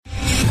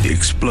the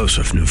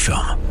explosive new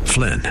film,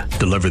 Flynn,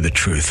 Deliver the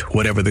Truth,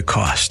 Whatever the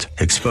Cost,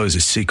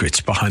 exposes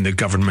secrets behind the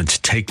government's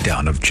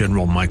takedown of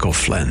General Michael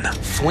Flynn.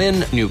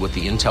 Flynn knew what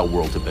the intel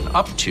world had been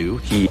up to.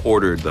 He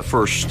ordered the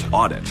first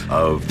audit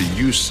of the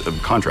use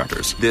of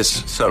contractors.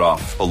 This set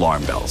off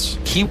alarm bells.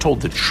 He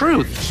told the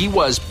truth. He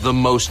was the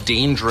most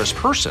dangerous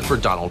person for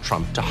Donald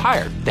Trump to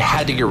hire. They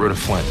had to get rid of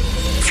Flynn.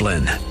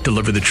 Flynn,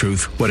 Deliver the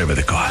Truth, Whatever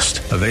the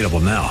Cost. Available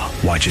now.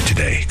 Watch it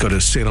today. Go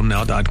to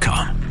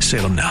salemnow.com.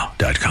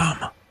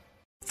 salemnow.com.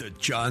 The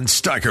John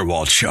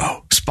Steigerwald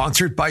Show,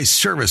 sponsored by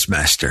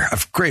ServiceMaster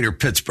of Greater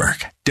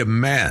Pittsburgh.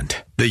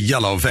 Demand the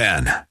yellow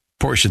van.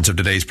 Portions of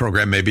today's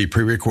program may be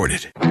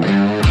pre-recorded.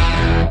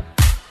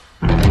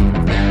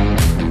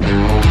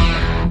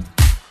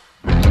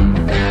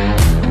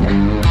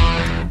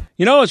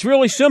 You know, it's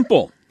really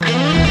simple.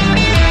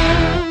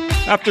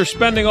 After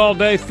spending all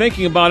day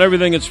thinking about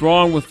everything that's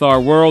wrong with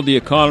our world, the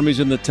economy's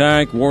in the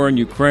tank, war in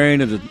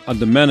Ukraine, a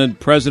demented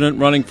president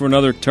running for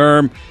another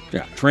term,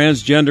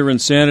 transgender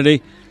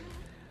insanity,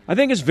 I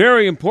think it's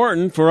very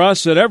important for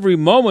us at every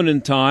moment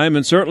in time,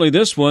 and certainly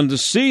this one, to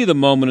see the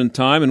moment in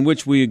time in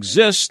which we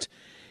exist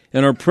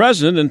and are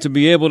present, and to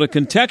be able to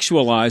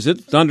contextualize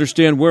it, to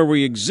understand where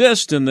we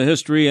exist in the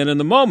history and in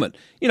the moment,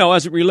 you know,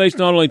 as it relates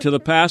not only to the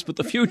past but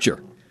the future.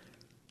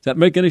 Does that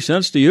make any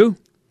sense to you?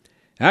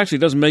 Actually,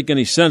 it doesn't make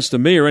any sense to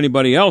me or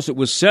anybody else. It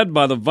was said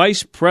by the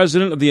Vice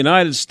President of the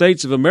United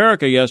States of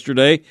America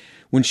yesterday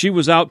when she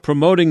was out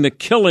promoting the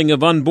killing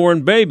of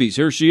unborn babies.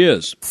 Here she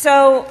is.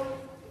 So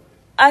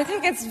I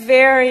think it's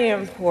very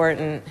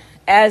important,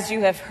 as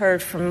you have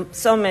heard from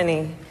so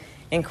many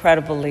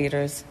incredible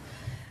leaders,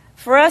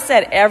 for us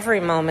at every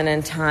moment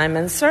in time,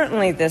 and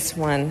certainly this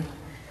one,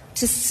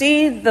 to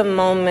see the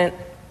moment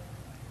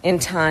in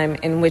time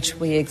in which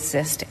we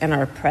exist and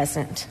are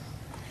present.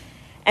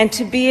 And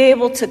to be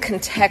able to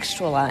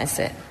contextualize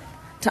it,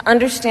 to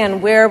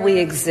understand where we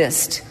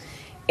exist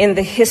in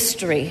the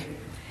history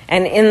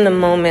and in the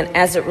moment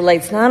as it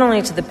relates not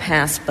only to the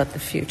past but the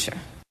future.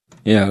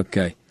 Yeah,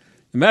 okay.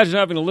 Imagine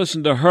having to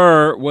listen to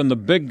her when the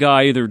big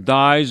guy either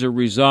dies or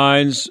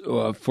resigns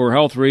for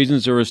health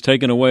reasons or is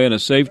taken away in a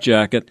safe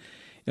jacket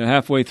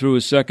halfway through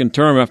his second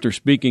term after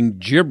speaking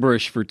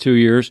gibberish for 2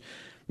 years.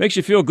 Makes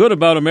you feel good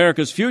about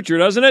America's future,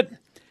 doesn't it?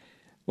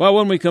 Well,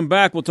 when we come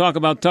back, we'll talk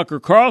about Tucker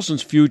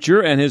Carlson's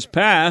future and his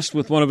past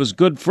with one of his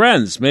good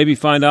friends. Maybe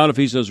find out if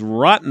he's as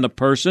rotten a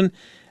person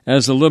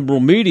as the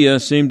liberal media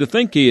seem to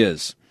think he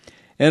is.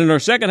 And in our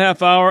second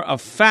half hour, a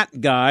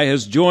fat guy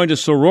has joined a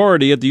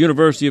sorority at the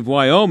University of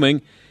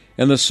Wyoming,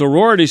 and the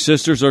sorority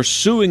sisters are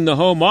suing the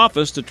Home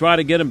Office to try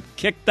to get him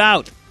kicked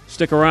out.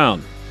 Stick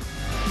around.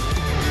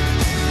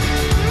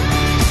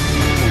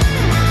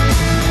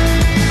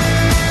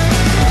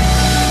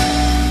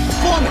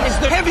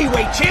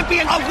 Heavyweight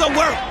champion of the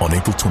world. On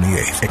April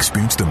 28th,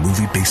 experience the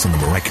movie based on the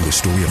miraculous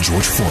story of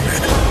George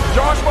Foreman.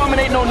 George Foreman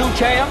ain't no new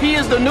champ. He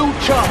is the new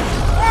chump.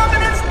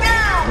 Foreman is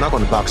down. I'm not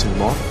going to box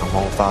anymore. I'm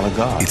going to follow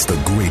God. It's the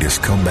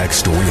greatest comeback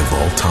story of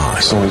all time.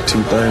 There's only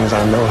two things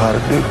I know how to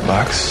do.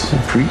 Box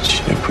and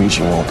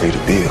preaching won't pay the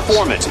bills.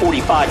 Foreman's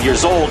 45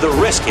 years old. The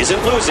risk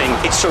isn't losing,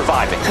 it's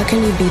surviving. How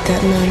can you beat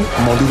that man?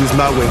 I'm going to do this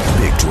my way.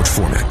 Big George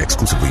Foreman,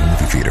 exclusively in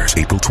movie theaters,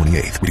 April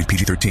 28th. Rated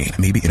PG-13.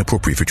 May be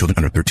inappropriate for children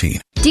under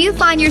 13. Do you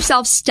find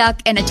yourself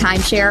stuck in a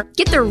timeshare?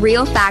 Get the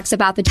real facts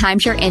about the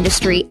timeshare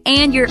industry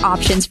and your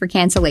options for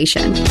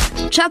cancellation.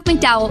 Chuck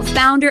McDowell,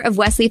 founder of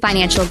Wesley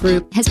Financial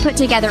Group, has put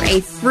together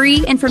a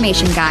free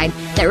information guide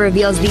that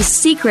reveals the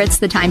secrets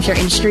the timeshare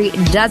industry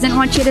doesn't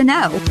want you to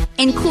know,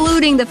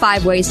 including the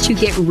 5 ways to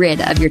get rid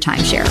of your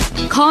timeshare.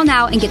 Call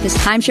now and get this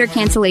timeshare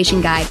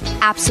cancellation guide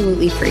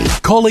absolutely free.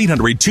 Call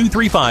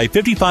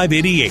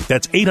 800-235-5588.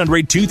 That's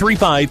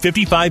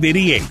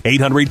 800-235-5588.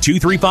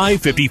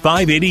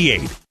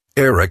 800-235-5588.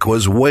 Eric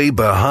was way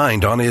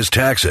behind on his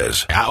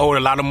taxes. I owed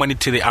a lot of money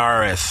to the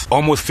IRS,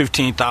 almost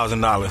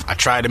 $15,000. I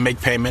tried to make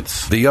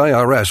payments. The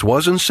IRS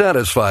wasn't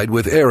satisfied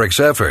with Eric's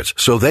efforts,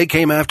 so they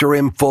came after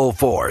him full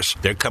force.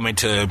 They're coming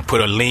to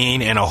put a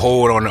lien and a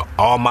hold on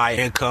all my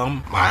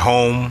income, my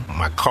home,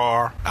 my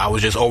car. I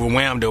was just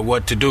overwhelmed at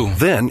what to do.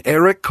 Then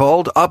Eric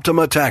called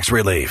Optima Tax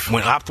Relief.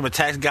 When Optima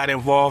Tax got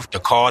involved,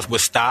 the calls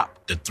would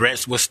stop, the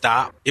threats would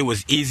stop. It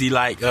was easy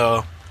like,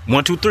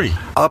 1, 2, 3.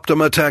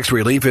 Optima Tax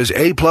Relief is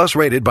A+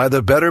 rated by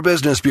the Better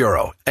Business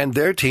Bureau, and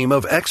their team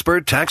of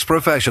expert tax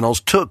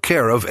professionals took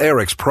care of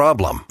Eric's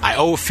problem. I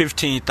owe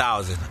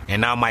 $15,000, and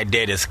now my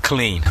debt is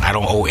clean. I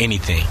don't owe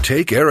anything.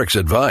 Take Eric's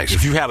advice.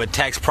 If you have a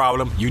tax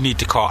problem, you need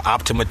to call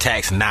Optima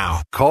Tax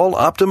now. Call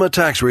Optima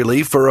Tax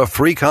Relief for a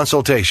free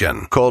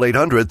consultation. Call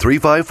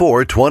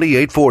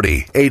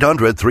 800-354-2840.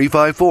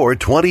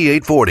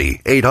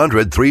 800-354-2840.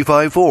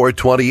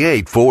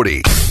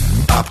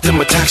 800-354-2840.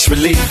 Optima Tax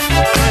Relief.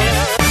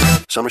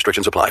 Some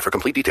restrictions apply. For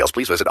complete details,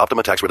 please visit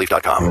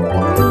OptimaTaxRelief.com.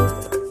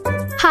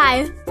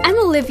 Hi, I'm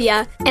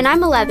Olivia, and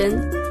I'm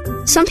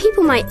 11. Some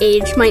people my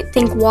age might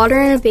think water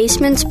in a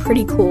basement's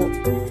pretty cool.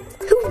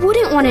 Who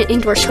wouldn't want an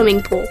indoor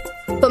swimming pool?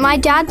 But my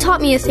dad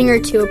taught me a thing or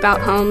two about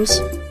homes.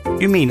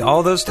 You mean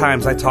all those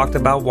times I talked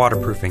about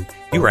waterproofing?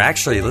 You were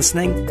actually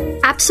listening?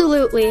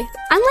 Absolutely.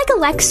 I'm like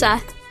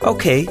Alexa.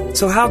 Okay,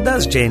 so how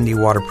does J&D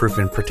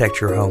Waterproofing protect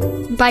your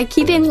home? By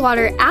keeping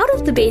water out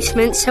of the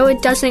basement so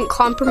it doesn't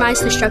compromise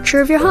the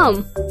structure of your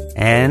home.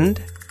 And?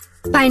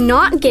 By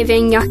not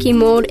giving yucky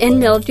mold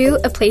and mildew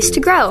a place to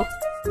grow.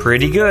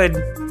 Pretty good.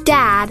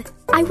 Dad,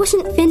 I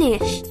wasn't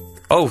finished.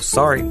 Oh,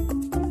 sorry.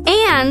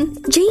 And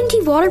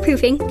J&D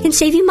Waterproofing can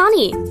save you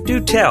money. Do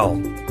tell.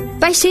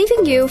 By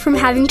saving you from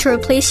having to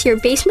replace your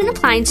basement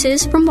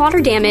appliances from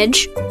water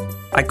damage.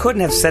 I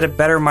couldn't have said it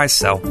better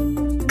myself.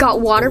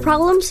 Got water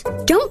problems?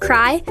 Don't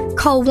cry.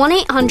 Call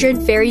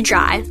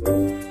 1-800-VERY-DRY.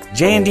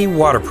 J&D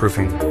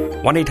Waterproofing.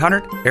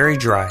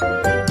 1-800-VERY-DRY.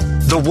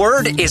 The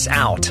word is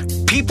out.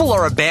 People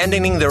are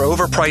abandoning their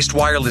overpriced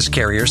wireless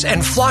carriers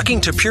and flocking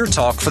to Pure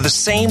Talk for the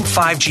same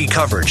 5G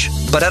coverage,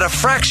 but at a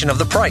fraction of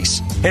the price.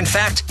 In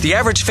fact, the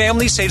average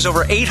family saves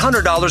over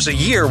 $800 a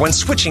year when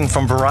switching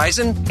from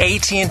Verizon,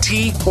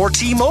 AT&T, or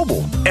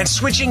T-Mobile. And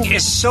switching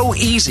is so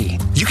easy.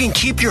 You can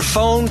keep your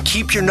phone,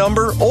 keep your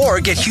number, or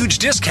get huge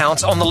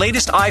discounts on the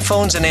latest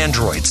iPhones and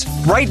Androids.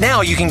 Right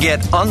now, you can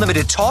get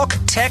unlimited talk,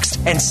 text,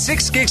 and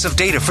 6 gigs of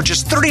data for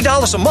just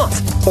 $30 a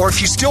month. Or if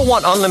you still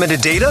want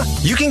unlimited data,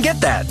 you can get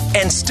that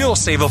and still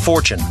save a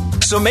fortune.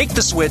 So make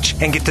the switch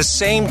and get the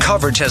same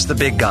coverage as the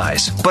big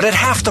guys, but at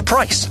half the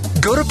price.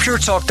 Go to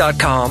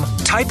puretalk.com,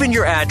 type in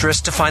your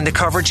address to find the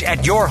coverage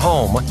at your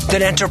home,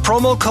 then enter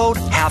promo code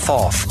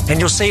HALF-OFF, and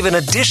you'll save an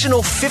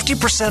additional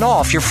 50%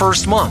 off your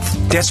first month.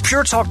 That's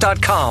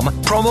puretalk.com,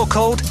 promo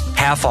code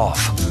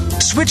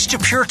HALF-OFF. Switch to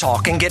Pure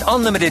Talk and get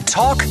unlimited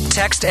talk,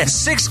 text, and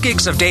 6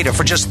 gigs of data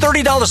for just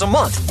 $30 a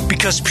month,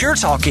 because Pure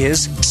Talk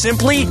is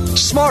simply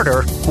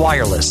smarter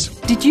wireless.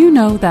 Did you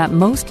know that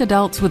most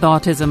adults with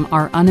autism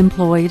are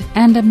unemployed,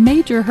 and a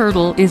major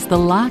hurdle is the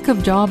lack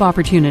of job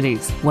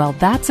opportunities? Well,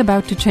 that's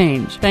about to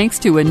change thanks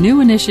to a new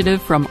initiative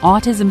from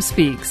Autism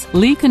Speaks,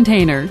 Lee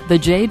Container, the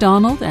J.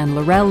 Donald and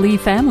Laurel Lee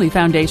Family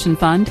Foundation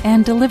Fund,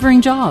 and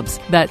Delivering Jobs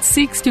that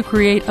seeks to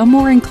create a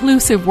more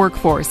inclusive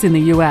workforce in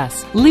the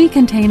U.S. Lee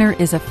Container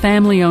is a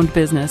family-owned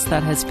business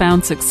that has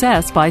found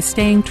success by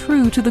staying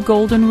true to the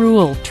golden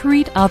rule: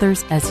 treat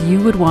others as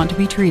you would want to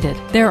be treated.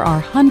 There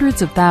are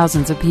hundreds of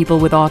thousands of people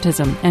with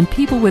autism and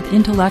people with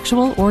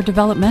intellectual or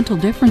developmental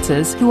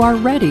differences who are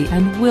ready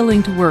and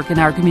willing to work in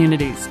our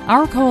communities.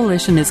 Our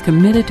coalition is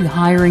committed to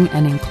hiring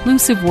an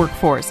inclusive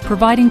workforce,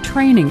 providing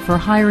training for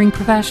hiring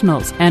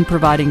professionals, and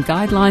providing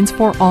guidelines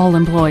for all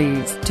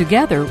employees.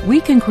 Together,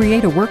 we can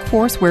create a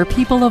workforce where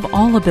people of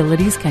all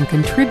abilities can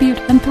contribute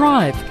and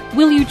thrive.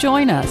 Will you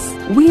join us?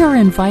 We are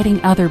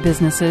inviting other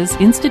businesses,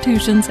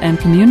 institutions, and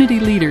community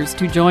leaders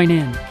to join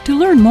in. To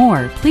learn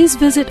more, please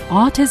visit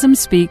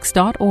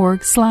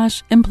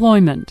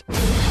autismspeaks.org/employment.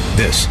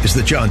 This is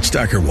the John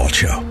Steigerwald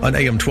Show on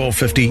AM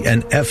 1250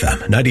 and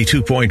FM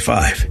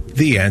 92.5.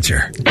 The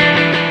Answer.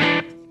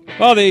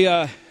 Well,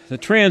 the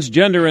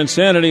transgender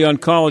insanity on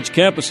college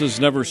campuses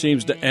never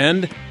seems to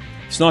end.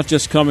 It's not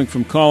just coming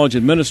from college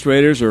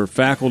administrators or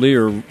faculty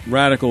or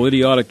radical,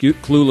 idiotic,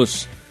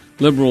 clueless,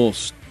 liberal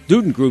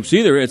student groups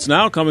either. It's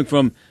now coming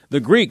from the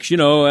Greeks,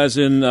 as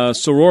in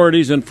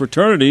sororities and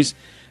fraternities.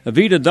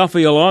 Evita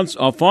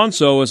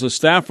Duffy-Alfonso is a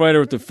staff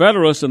writer at The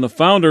Federalist and the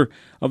founder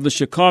of the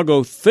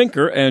Chicago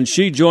Thinker, and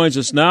she joins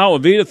us now.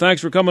 Evita,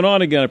 thanks for coming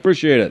on again. I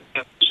appreciate it.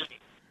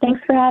 Thanks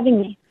for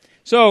having me.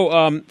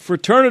 So,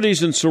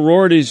 fraternities and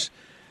sororities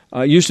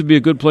used to be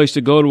a good place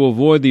to go to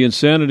avoid the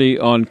insanity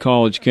on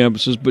college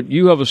campuses, but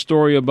you have a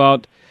story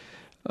about,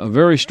 a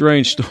very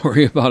strange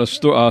story about a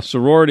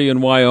sorority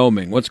in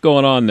Wyoming. What's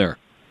going on there?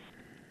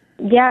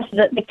 Yes,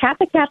 the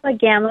Kappa Kappa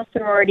Gamma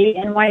sorority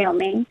in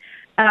Wyoming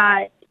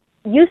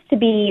used to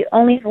be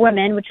only for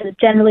women, which is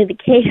generally the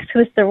case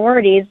with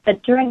sororities,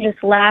 but during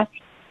this last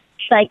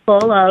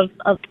cycle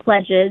of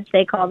pledges,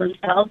 they call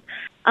themselves,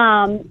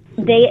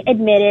 they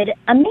admitted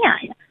a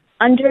man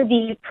under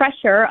the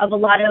pressure of a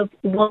lot of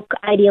woke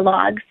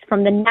ideologues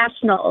from the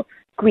National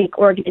Greek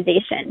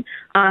Organization.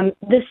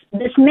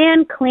 This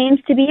man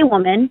claims to be a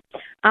woman,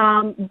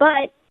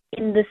 but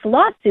in this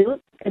lawsuit,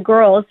 the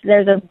girls,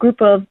 there's a group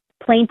of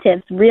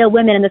plaintiffs, real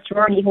women in the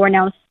sorority, who are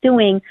now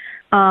suing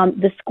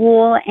the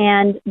school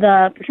and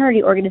the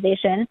fraternity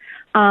organization,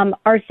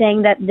 are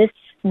saying that this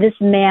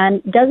man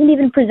doesn't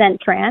even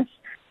present trans,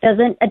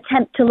 doesn't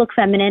attempt to look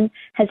feminine,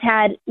 has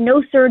had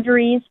no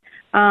surgeries,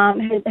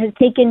 has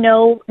taken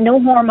no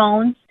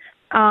hormones,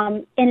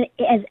 and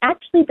has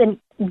actually been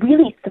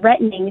really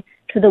threatening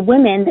to the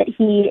women that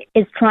he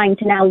is trying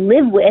to now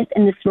live with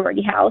in the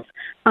sorority house,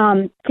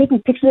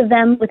 taking pictures of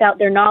them without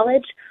their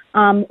knowledge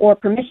or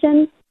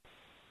permission,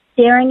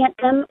 staring at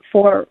them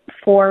for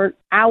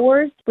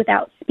hours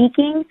without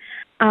speaking.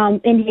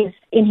 In his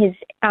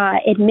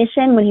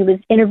admission when he was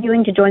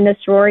interviewing to join the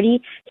sorority,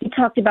 he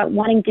talked about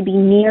wanting to be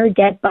near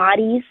dead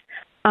bodies.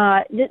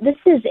 This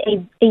is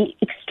a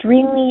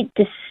extremely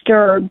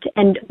disturbed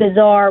and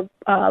bizarre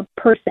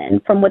person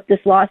from what this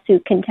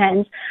lawsuit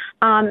contends.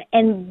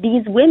 And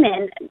these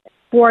women,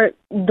 for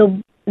the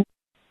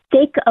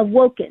sake of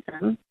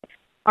wokeism,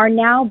 are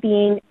now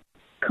being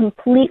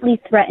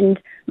completely threatened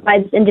by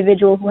this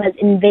individual who has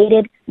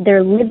invaded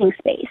their living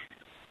space.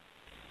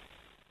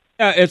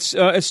 Yeah,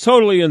 it's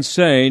totally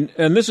insane.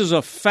 And this is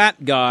a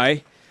fat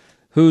guy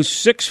who's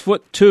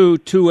 6'2",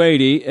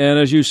 280, and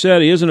as you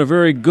said, he isn't a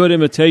very good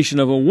imitation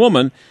of a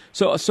woman.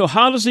 So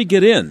how does he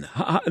get in?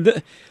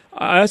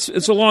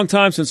 It's a long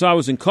time since I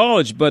was in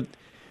college, but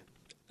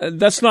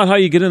that's not how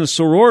you get in a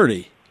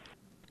sorority.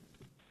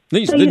 At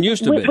least it didn't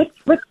used to be.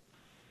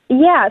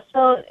 Yeah,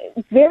 so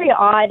it's very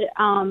odd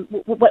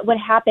what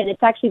happened.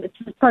 It's actually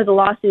part of the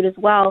lawsuit as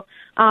well.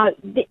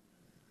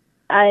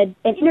 An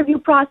interview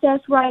process,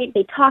 right?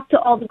 They talk to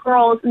all the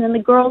girls, and then the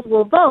girls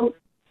will vote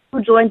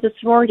who joins the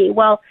sorority.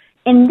 Well,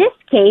 in this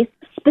case,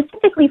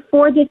 specifically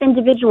for this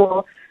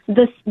individual,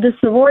 the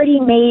sorority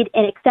made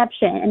an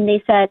exception, and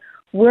they said,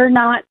 we're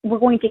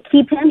going to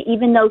keep him,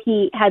 even though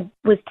he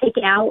was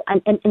taken out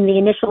in the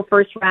initial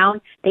first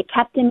round. They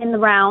kept him in the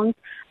rounds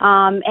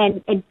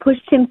and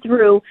pushed him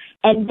through.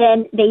 And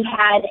then they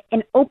had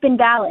an open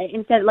ballot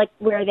instead, like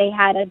where they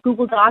had a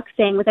Google Doc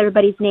saying with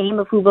everybody's name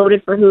of who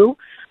voted for who,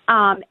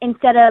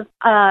 instead of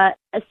a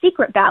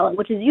secret ballot,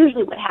 which is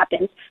usually what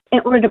happens, in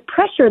order to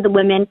pressure the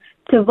women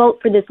to vote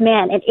for this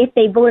man. And if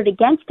they voted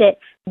against it,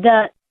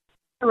 the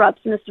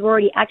ups in the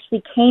sorority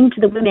actually came to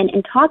the women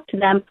and talked to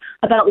them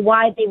about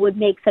why they would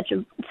make such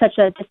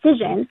a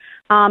decision,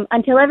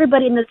 until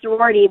everybody in the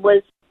sorority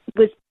was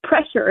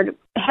pressured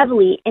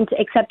heavily into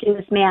accepting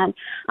this man.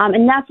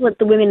 And that's what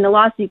the women in the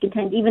lawsuit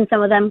contend. Even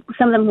some of them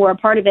who were a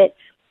part of it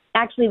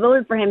actually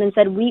voted for him and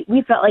said,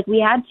 we felt like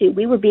we had to.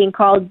 We were being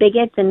called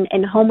bigots and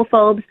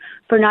homophobes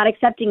for not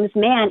accepting this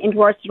man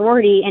into our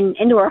sorority and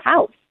into our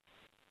house.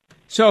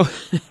 So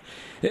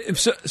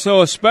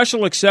a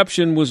special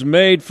exception was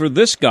made for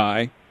this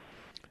guy,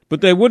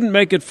 but they wouldn't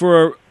make it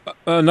for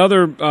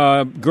another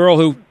girl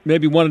who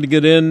maybe wanted to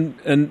get in,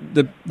 and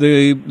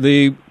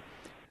the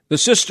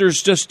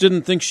sisters just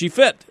didn't think she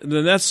fit. And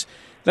then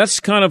that's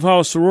kind of how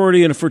a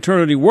sorority and a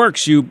fraternity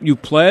works. You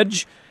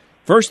pledge.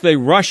 First they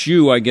rush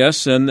you, I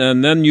guess, and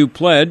then you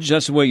pledge.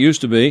 That's the way it used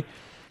to be.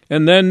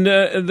 And then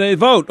they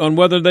vote on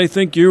whether they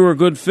think you're a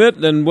good fit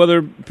and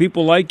whether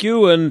people like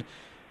you, and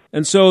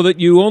so that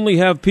you only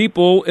have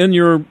people in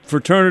your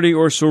fraternity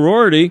or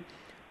sorority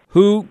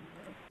who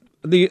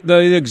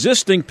the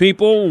existing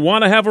people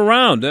want to have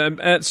around.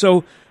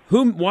 So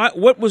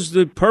what was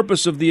the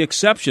purpose of the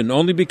exception?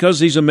 Only because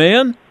he's a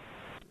man?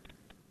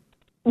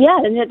 Yeah,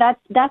 and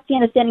that's the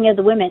understanding of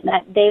the women,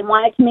 that they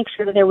wanted to make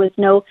sure that there was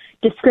no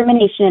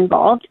discrimination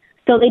involved.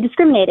 So they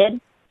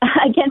discriminated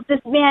against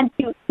this man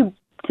to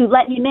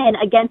let him in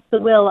against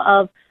the will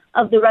of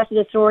the rest of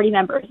the sorority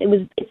members.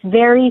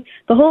 The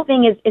whole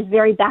thing is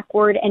very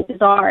backward and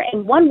bizarre.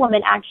 And one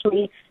woman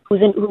actually, who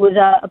was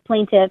a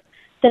plaintiff,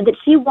 said that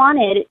she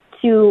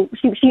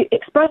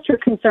expressed her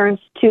concerns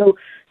to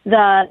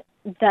the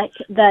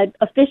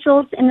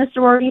officials in the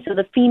sorority, so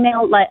the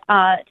female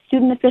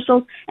student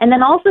officials, and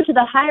then also to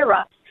the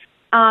higher-ups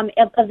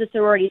of the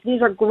sororities.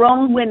 These are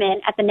grown women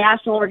at the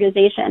national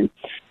organization.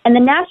 And the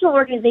national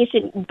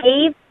organization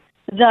gave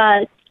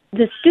the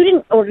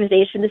student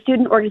organization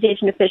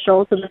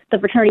officials, so the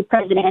fraternity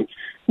president,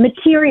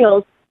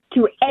 materials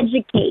to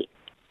educate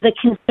the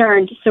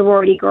concerned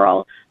sorority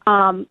girl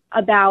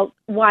about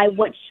why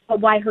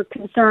her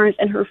concerns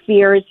and her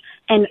fears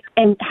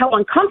and how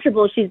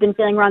uncomfortable she's been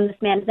feeling around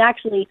this man is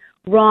actually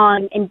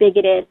wrong and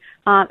bigoted,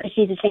 and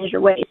she needs to change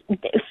her ways.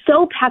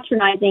 So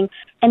patronizing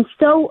and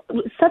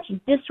such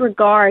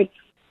disregard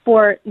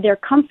for their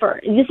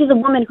comfort. This is a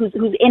woman who's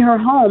in her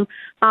home,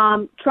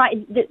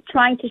 trying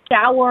to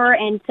shower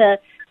and to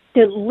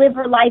live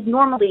her life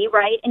normally,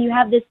 right? And you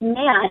have this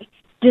man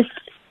just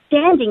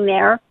standing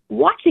there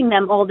watching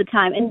them all the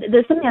time. And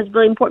there's something that's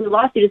really important in the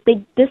lawsuit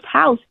is this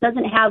house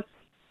doesn't have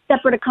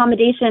separate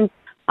accommodations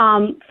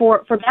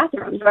for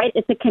bathrooms, right?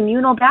 It's a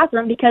communal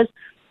bathroom because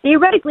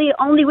theoretically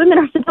only women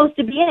are supposed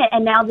to be in it,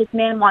 and now this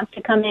man wants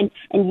to come in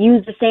and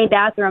use the same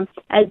bathroom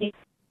as these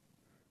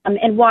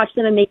and watch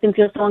them and make them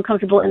feel so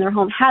uncomfortable in their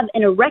home, have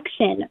an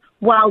erection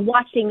while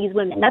watching these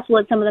women. That's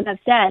what some of them have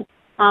said,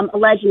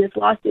 alleged in this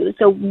lawsuit.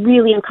 So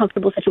really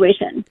uncomfortable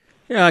situation.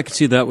 Yeah, I can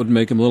see that would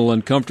make him a little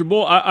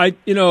uncomfortable.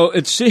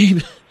 It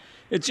seemed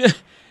it's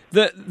just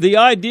the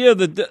idea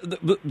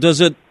that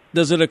does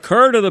it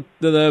occur to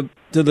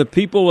the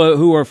people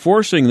who are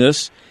forcing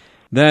this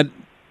that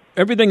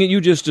everything that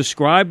you just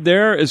described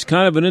there is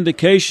kind of an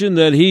indication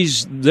that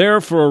he's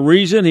there for a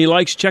reason. He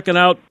likes checking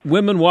out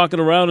women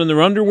walking around in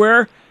their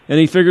underwear, and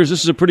he figures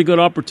this is a pretty good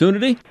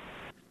opportunity.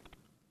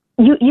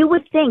 You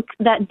would think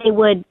that they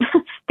would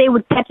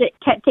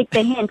take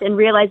the hint and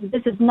realize that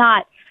this is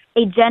not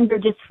a gender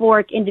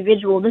dysphoric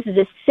individual. This is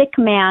a sick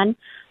man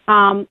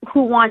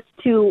who wants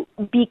to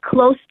be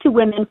close to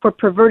women for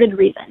perverted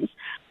reasons.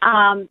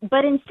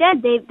 But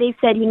instead, they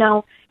said,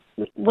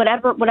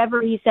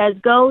 whatever he says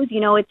goes.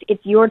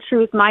 It's your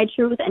truth, my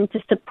truth, and to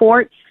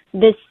support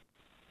this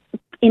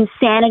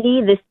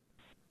insanity,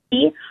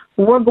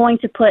 we're going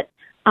to put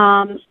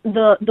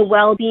the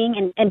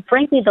well-being and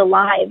frankly the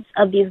lives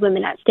of these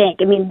women at stake.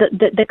 I mean,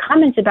 the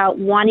comments about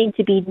wanting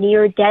to be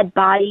near dead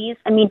bodies,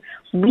 I mean,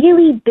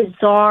 really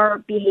bizarre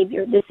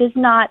behavior. This is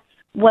not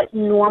what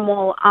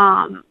normal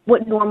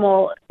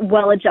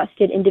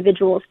well-adjusted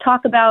individuals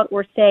talk about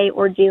or say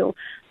or do.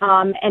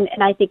 And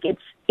I think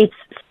it's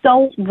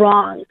so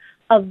wrong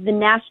of the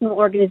national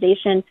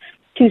organization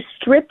to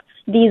strip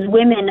these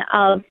women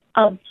of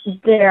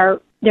their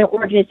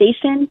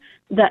organization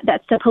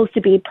that's supposed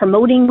to be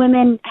promoting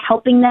women,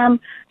 helping them,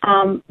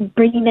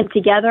 bringing them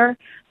together,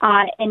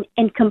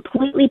 and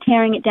completely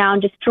tearing it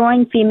down,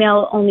 destroying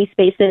female-only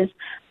spaces,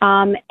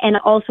 and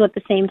also at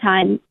the same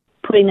time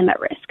putting them at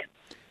risk.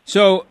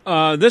 So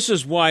this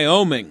is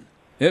Wyoming.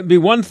 It'd be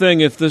one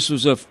thing if this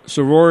was a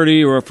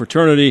sorority or a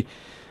fraternity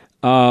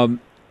in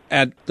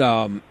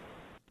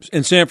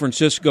San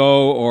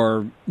Francisco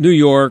or New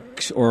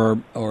York or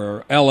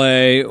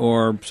L.A.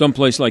 or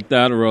someplace like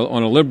that, or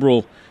on a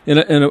liberal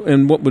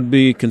in what would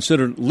be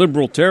considered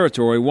liberal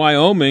territory.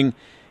 Wyoming,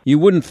 you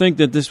wouldn't think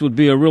that this would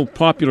be a real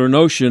popular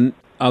notion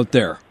out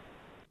there,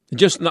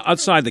 just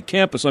outside the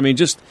campus. I mean,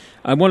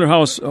 I wonder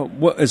how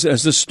has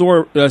this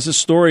story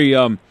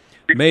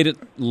made it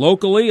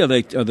locally? Are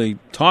they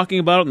talking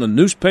about it in the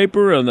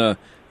newspaper and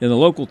in the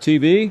local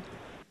TV?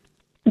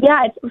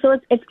 Yeah,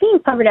 it's being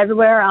covered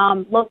everywhere,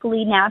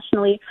 locally,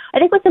 nationally. I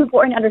think what's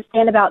important to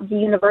understand about the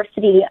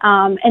university,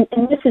 and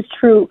this is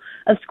true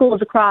of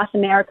schools across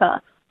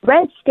America,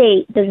 red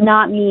state does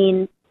not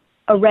mean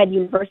a red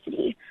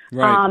university.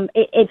 Right.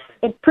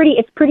 It's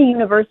pretty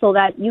universal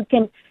that you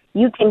can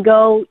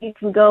go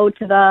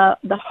to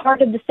the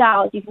heart of the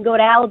South. You can go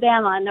to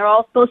Alabama, and they're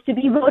all supposed to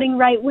be voting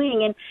right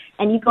wing,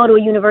 and you go to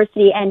a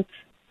university and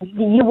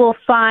you will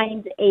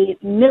find a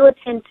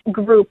militant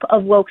group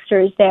of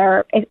wokesters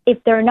there.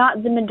 If they're not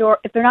in the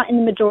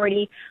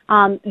majority,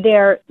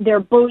 they're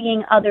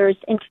bullying others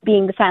into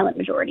being the silent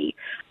majority.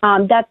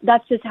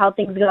 That's just how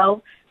things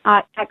go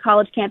at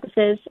college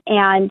campuses,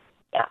 and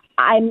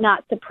I'm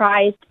not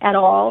surprised at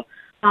all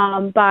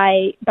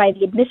by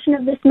the admission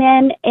of this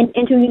man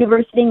into a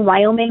university in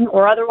Wyoming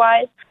or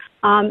otherwise.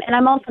 And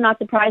I'm also not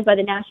surprised by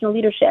the national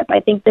leadership. I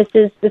think this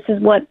is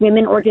what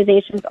women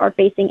organizations are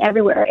facing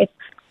everywhere.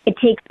 It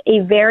takes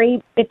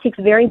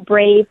very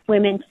brave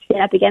women to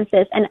stand up against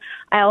this. And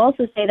I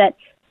also say that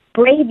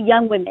brave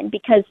young women,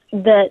 because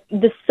the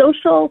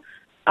social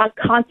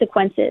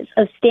consequences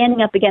of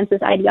standing up against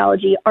this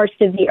ideology are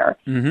severe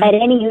at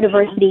any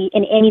university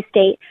in any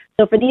state.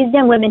 So for these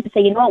young women to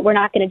say, you know what, we're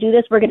not going to do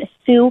this, we're going to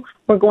sue,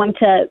 we're going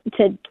to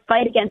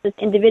fight against this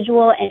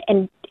individual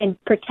and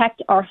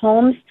protect our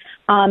homes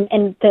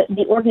and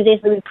the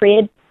organization that we've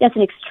created, that's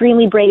an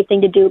extremely brave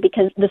thing to do,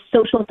 because the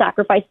social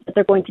sacrifices that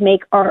they're going to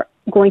make are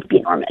going to be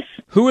enormous.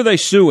 Who are they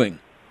suing?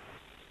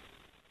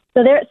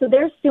 So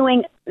they're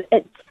suing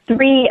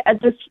three.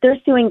 They're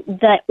suing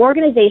the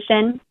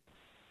organization,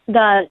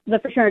 the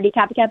fraternity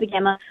Kappa Kappa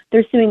Gamma.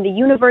 They're suing the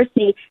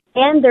university,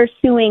 and they're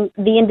suing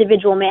the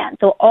individual man.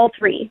 So all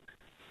three.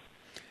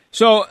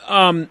 So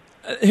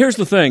here's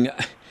the thing,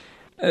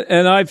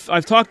 and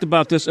I've talked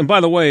about this. And by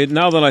the way,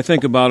 now that I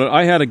think about it,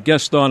 I had a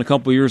guest on a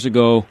couple of years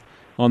ago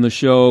on the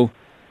show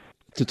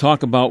to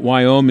talk about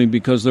Wyoming,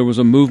 because there was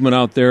a movement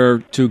out there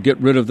to get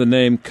rid of the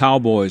name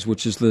Cowboys,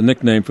 which is the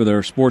nickname for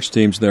their sports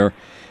teams there.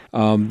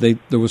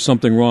 There was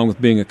something wrong with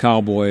being a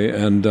cowboy,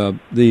 and I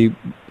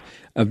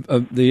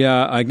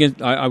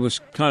was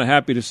kind of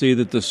happy to see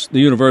that the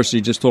university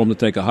just told them to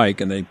take a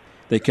hike, and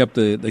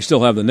they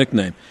still have the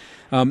nickname.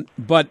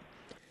 But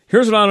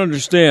here's what I don't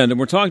understand, and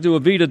we're talking to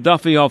Evita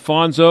Duffy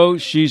Alfonso.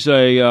 She's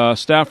a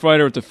staff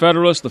writer at the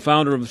Federalist, the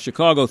founder of the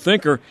Chicago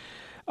Thinker.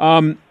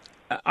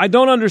 I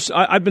don't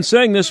understand. I've been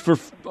saying this for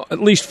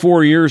at least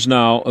 4 years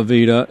now,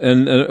 Evita,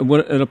 and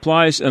it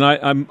applies. And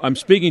I'm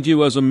speaking to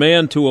you as a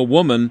man to a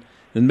woman,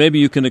 and maybe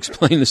you can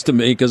explain this to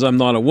me because I'm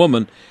not a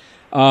woman.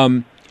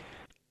 I've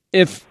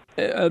been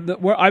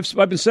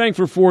saying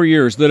for 4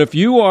 years that if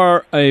you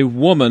are a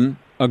woman,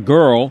 a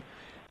girl,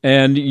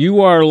 and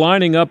you are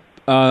lining up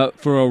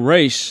for a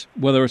race,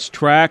 whether it's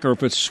track or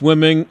if it's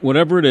swimming,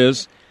 whatever it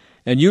is,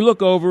 and you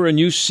look over and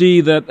you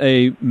see that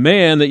a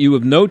man that you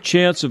have no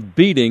chance of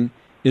beating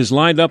is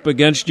lined up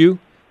against you,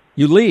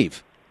 you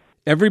leave.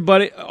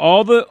 Everybody,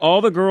 all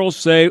the girls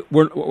say,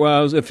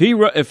 if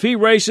he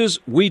races,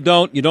 we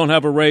don't. You don't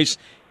have a race.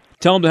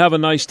 Tell him to have a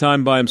nice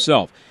time by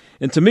himself.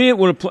 And to me, it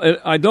would apply.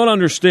 I don't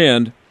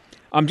understand.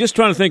 I'm just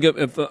trying to think of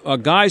if a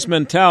guy's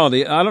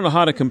mentality. I don't know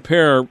how to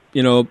compare,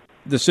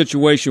 the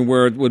situation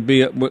where it would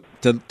be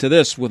to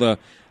this with a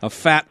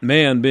fat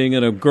man being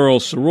in a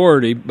girl's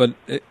sorority. But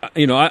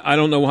I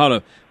don't know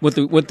what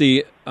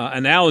the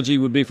analogy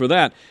would be for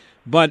that.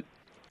 But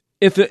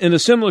if in a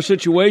similar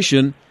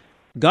situation,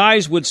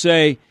 guys would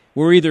say,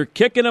 we're either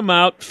kicking him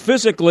out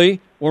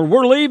physically or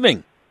we're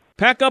leaving.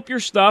 Pack up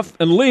your stuff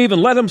and leave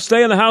and let him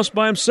stay in the house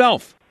by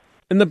himself.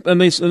 And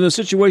the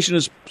situation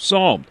is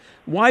solved.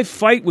 Why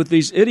fight with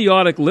these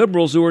idiotic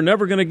liberals who are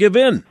never going to give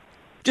in?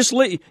 Just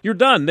leave. You're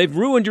done. They've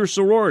ruined your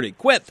sorority.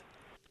 Quit.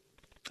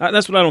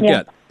 That's what I don't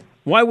get.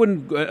 Why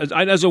wouldn't,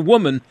 as a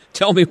woman,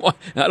 tell me why?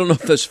 I don't know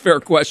if that's a fair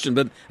question,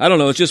 but I don't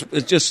know.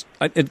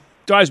 It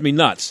drives me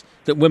nuts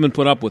that women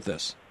put up with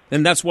this.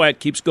 And that's why it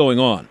keeps going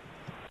on.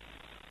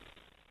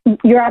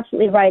 You're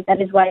absolutely right.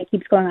 That is why it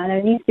keeps going on.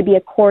 There needs to be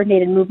a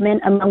coordinated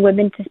movement among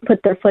women to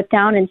put their foot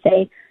down and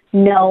say,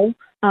 no,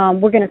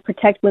 we're going to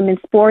protect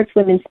women's sports,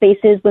 women's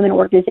spaces, women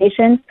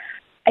organizations.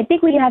 I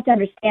think what you have to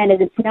understand is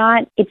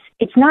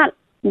it's not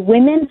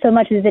women so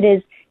much as it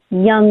is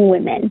young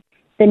women.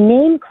 The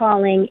name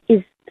calling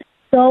is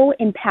so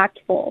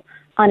impactful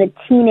on a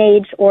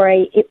teenage or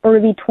a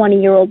early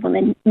 20-year-old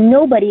woman.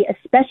 Nobody,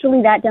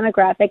 especially that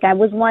demographic,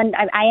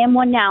 I am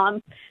one now,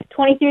 I'm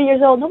 23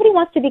 years old. Nobody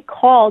wants to be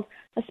called,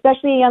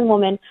 especially a young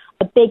woman,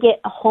 a bigot,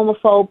 a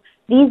homophobe.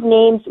 These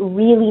names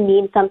really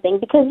mean something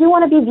because you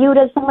want to be viewed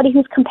as somebody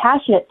who's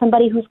compassionate,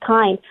 somebody who's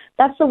kind.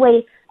 That's the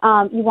way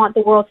you want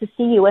the world to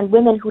see you. And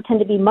women who tend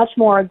to be much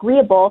more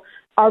agreeable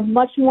are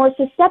much more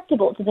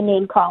susceptible to the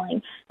name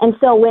calling. And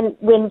so when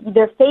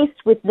they're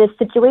faced with this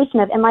situation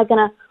of, am I going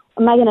to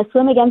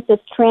swim against this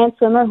trans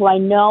swimmer who I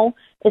know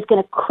is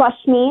going to crush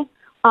me,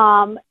 but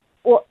I'm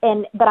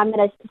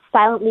going to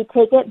silently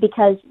take it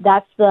because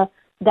that's the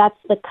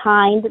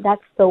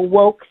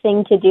woke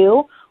thing to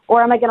do,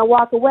 or am I going to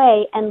walk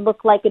away and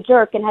look like a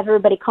jerk and have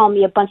everybody call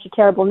me a bunch of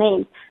terrible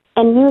names?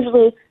 And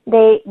usually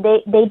they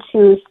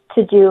choose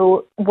to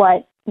do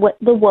what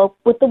the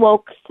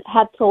wokes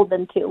have told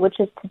them to, which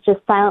is to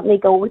just silently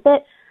go with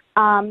it.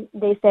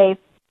 They say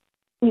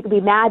you can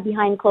be mad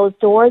behind closed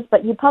doors,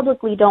 but you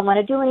publicly don't want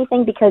to do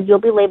anything because you'll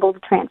be labeled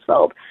a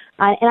transphobe.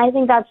 And I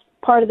think that's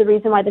part of the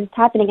reason why this is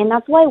happening, and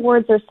that's why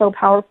words are so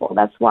powerful.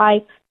 That's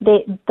why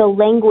the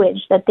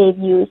language that they've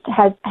used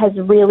has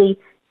really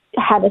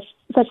had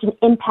such an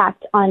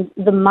impact on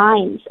the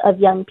minds of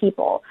young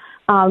people.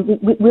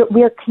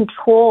 We're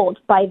controlled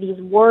by these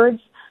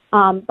words,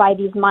 by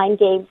these mind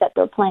games that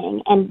they're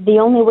playing, and the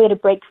only way to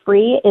break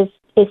free is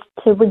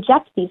to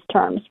reject these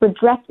terms,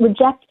 reject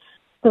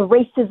the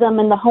racism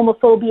and the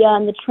homophobia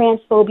and the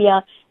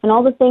transphobia and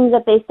all the things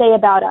that they say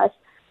about us.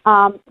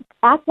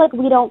 Act like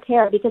we don't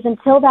care, because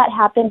until that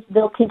happens,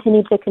 they'll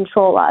continue to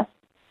control us.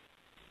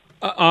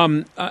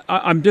 I'm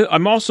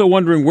also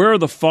wondering, where are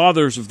the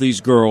fathers of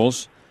these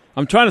girls?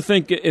 I'm trying to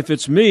think, if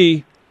it's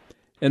me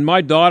and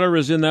my daughter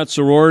is in that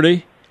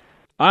sorority,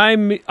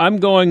 I'm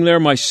going there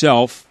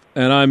myself,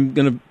 and I'm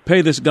going to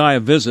pay this guy a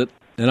visit,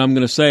 and I'm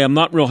going to say, I'm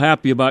not real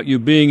happy about you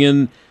being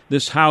in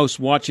this house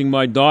watching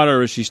my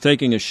daughter as she's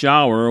taking a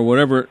shower, or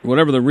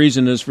whatever the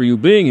reason is for you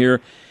being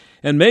here.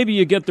 And maybe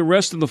you get the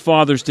rest of the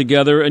fathers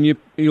together and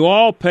you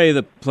all pay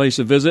the place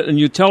a visit, and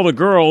you tell the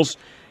girls,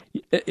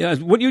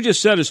 what you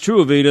just said is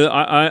true, Evita.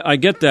 I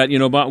get that,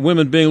 about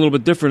women being a little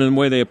bit different in the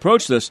way they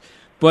approach this.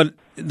 But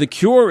the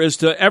cure is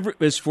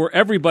for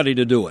everybody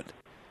to do it.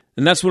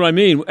 And that's what I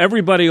mean.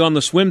 Everybody on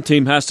the swim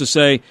team has to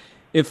say,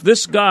 if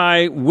this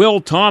guy,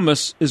 Will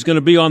Thomas, is going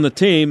to be on the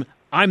team,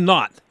 I'm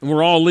not. And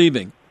we're all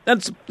leaving.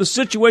 The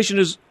situation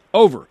is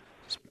over.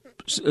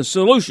 A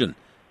solution.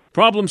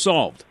 Problem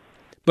solved.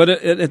 But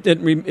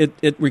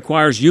it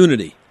requires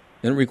unity,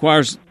 and it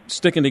requires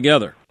sticking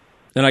together.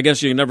 And I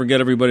guess you can never get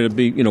everybody to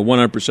be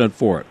 100%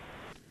 for it.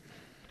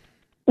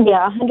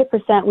 Yeah,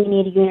 100%. We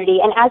need unity.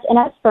 And as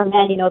for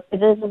men, if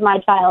this is my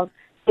child,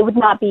 they would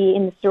not be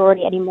in the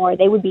sorority anymore.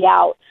 They would be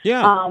out.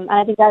 Yeah. And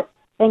I think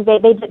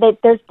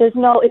there's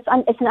no. It's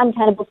an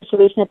untenable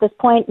situation at this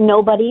point.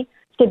 Nobody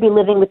should be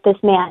living with this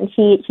man.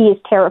 He is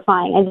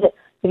terrifying. And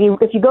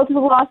if you go through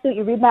the lawsuit,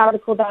 you read my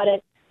article about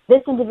it.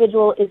 This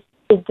individual is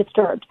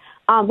disturbed.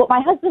 What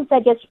my husband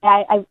said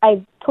yesterday,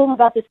 I told him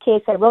about this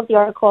case. I wrote the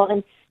article,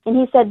 and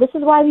he said, "This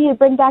is why we need to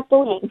bring back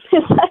bullying."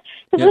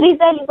 That's what he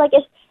said. He's like,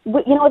 if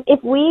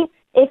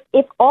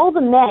all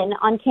the men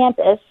on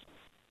campus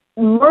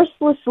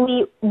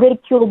mercilessly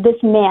ridiculed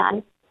this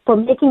man for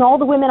making all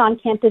the women on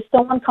campus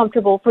so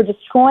uncomfortable, for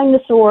destroying the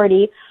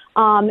sorority,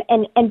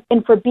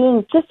 and for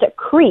being just a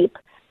creep,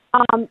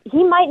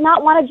 he might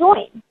not want to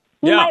join.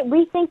 He might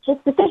rethink this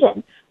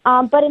decision.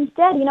 But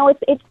instead,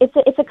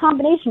 it's a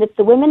combination. It's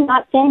the women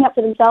not standing up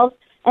for themselves,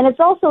 and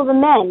it's also the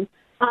men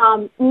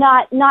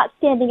not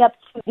standing up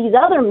to these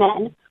other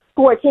men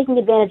who are taking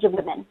advantage of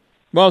women.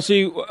 Well,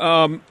 see,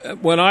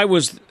 when I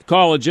was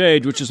college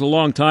age, which is a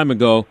long time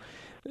ago,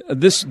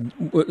 there's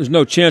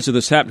no chance of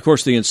this happening. Of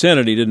course, the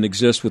insanity didn't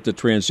exist with the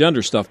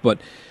transgender stuff, but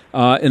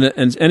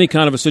in any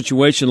kind of a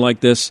situation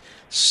like this,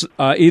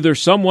 either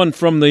someone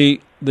from the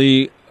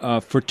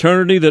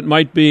fraternity that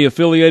might be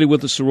affiliated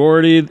with the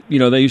sorority,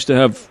 they used to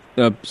have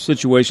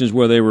situations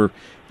where they were,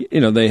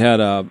 they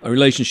had a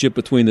relationship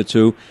between the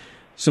two.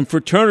 Some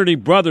fraternity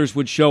brothers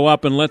would show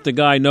up and let the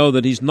guy know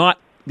that he's not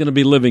going to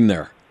be living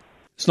there.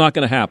 It's not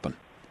going to happen.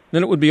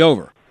 Then it would be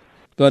over.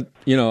 But,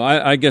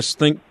 I guess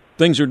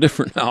things are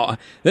different now.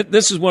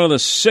 This is one of the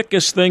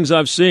sickest things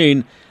I've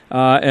seen,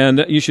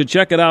 and you should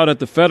check it out at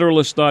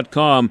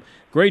thefederalist.com.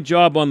 Great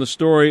job on the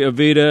story,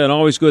 Evita, and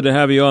always good to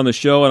have you on the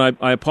show. And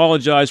I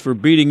apologize for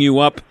beating you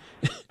up,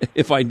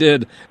 if I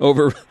did,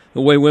 over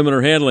the way women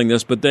are handling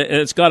this, but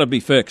it's got to be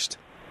fixed.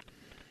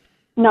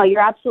 No,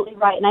 you're absolutely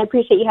right, and I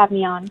appreciate you having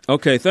me on.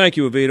 Okay, thank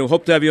you, Evita.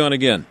 Hope to have you on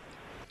again.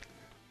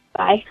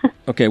 Bye.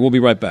 Okay, we'll be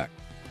right back.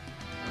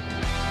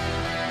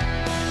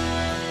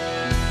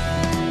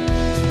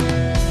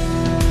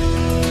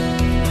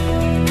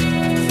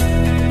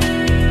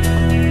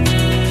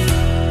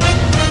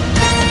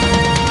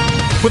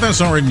 With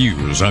SRN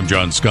News, I'm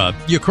John Scott.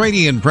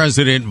 Ukrainian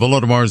President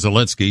Volodymyr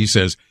Zelensky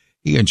says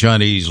he and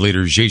Chinese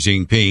leader Xi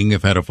Jinping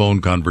have had a phone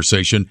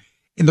conversation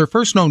in their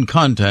first known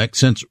contact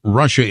since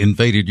Russia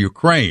invaded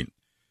Ukraine.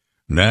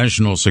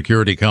 National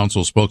Security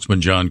Council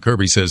spokesman John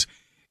Kirby says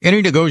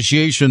any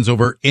negotiations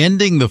over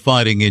ending the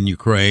fighting in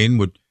Ukraine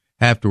would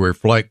have to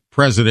reflect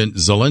President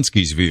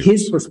Zelensky's view.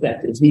 His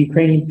perspectives, the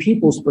Ukrainian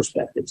people's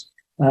perspectives,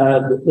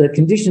 the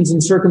conditions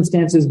and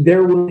circumstances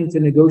they're willing to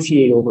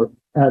negotiate over.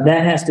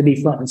 That has to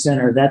be front and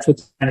center. That's what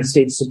the United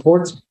States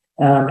supports.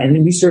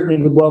 And we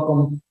certainly would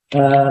welcome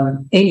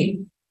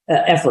any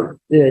effort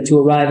to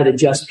arrive at a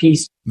just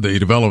peace. The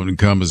development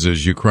comes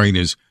as Ukraine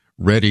is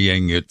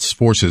readying its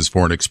forces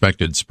for an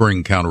expected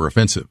spring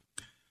counteroffensive.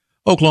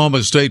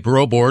 Oklahoma State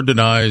Parole Board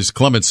denies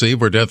clemency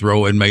for death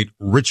row inmate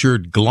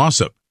Richard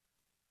Glossop.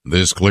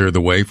 This cleared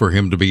the way for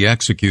him to be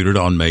executed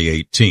on May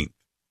 18th.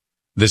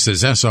 This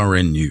is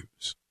SRN News.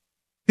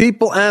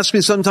 People ask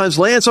me sometimes,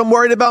 Lance, I'm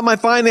worried about my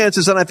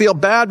finances and I feel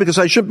bad because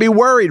I shouldn't be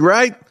worried,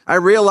 right? I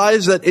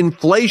realize that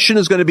inflation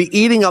is going to be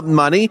eating up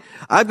money.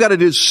 I've got to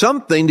do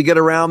something to get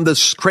around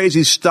this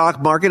crazy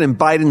stock market and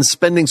Biden's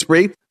spending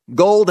spree.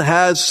 Gold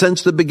has,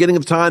 since the beginning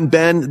of time,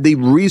 been the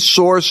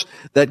resource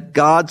that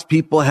God's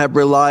people have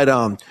relied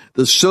on.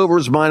 The silver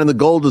is mine and the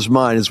gold is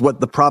mine, is what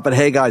the prophet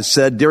Haggai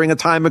said during a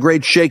time of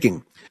great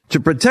shaking. To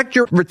protect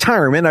your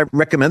retirement, I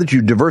recommend that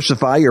you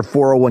diversify your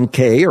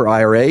 401k or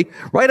IRA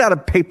right out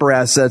of paper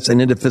assets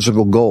and into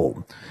physical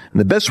gold. And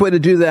the best way to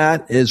do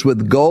that is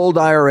with Gold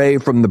IRA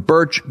from the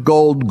Birch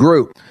Gold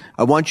Group.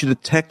 I want you to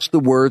text the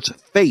words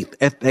FAITH,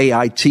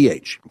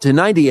 F-A-I-T-H, to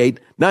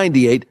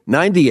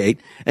 989898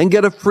 and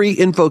get a free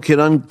info kit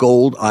on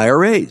gold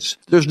IRAs.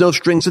 There's no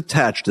strings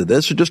attached to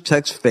this, so just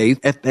text FAITH,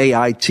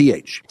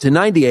 F-A-I-T-H, to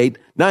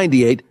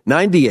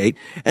 989898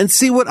 and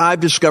see what I've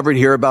discovered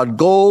here about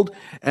gold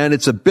and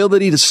its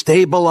ability to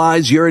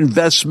stabilize your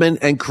investment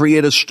and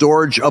create a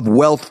storage of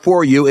wealth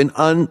for you in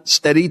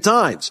unsteady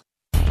times.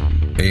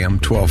 AM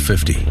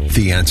 1250,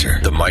 The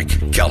Answer, The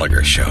Mike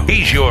Gallagher Show.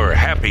 He's your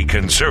happy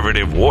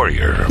conservative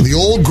warrior. The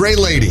old gray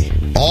lady.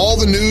 All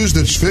the news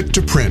that's fit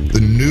to print. The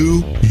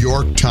New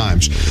York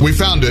Times. We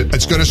found it.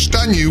 It's going to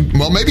stun you.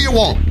 Well, maybe it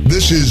won't.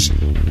 This is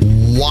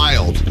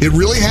wild. It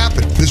really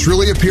happened. This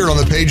really appeared on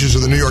the pages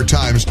of the New York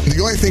Times.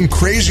 The only thing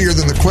crazier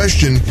than the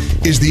question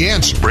is the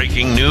answer.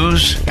 Breaking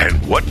news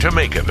and what to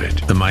make of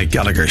it. The Mike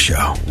Gallagher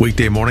Show.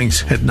 Weekday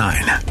mornings at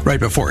 9. Right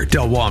before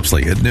Del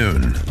Walmsley at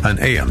noon on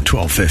AM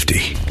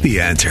 1250.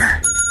 The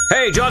Answer.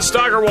 Hey, John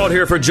Steigerwald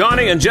here for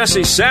Johnny and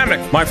Jesse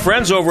Samick, my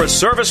friends over at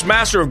Service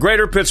Master of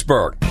Greater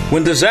Pittsburgh.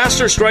 When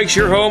disaster strikes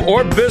your home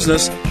or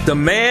business,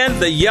 demand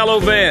the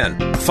yellow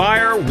van.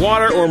 Fire,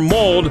 water, or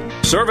mold,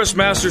 Service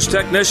Master's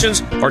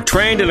technicians are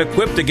trained and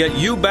equipped to get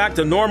you back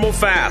to normal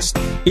fast.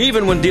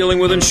 Even when dealing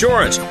with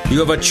insurance, you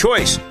have a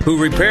choice who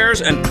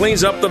repairs and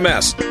cleans up the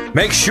mess.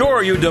 Make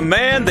sure you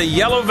demand the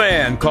yellow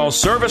van. Call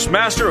Service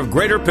Master of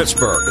Greater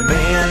Pittsburgh.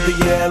 Demand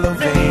the yellow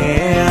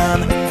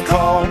van.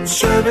 Call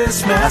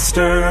Service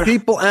Master.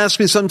 People ask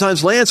me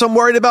sometimes, Lance, I'm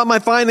worried about my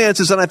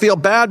finances and I feel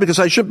bad because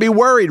I shouldn't be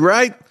worried,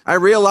 right? I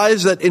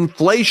realize that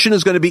inflation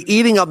is going to be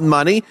eating up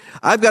money.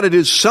 I've got to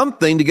do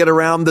something to get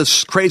around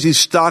this crazy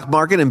stock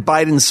market and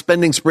Biden's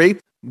spending spree.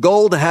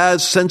 Gold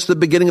has, since the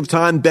beginning of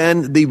time,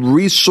 been the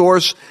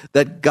resource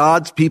that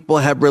God's people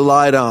have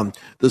relied on.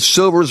 The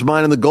silver is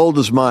mine and the gold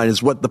is mine,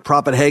 is what the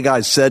prophet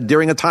Haggai said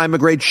during a time of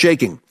great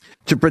shaking.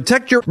 To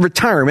protect your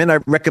retirement, I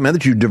recommend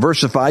that you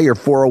diversify your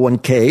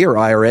 401k or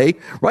IRA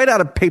right out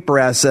of paper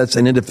assets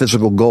and into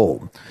physical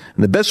gold.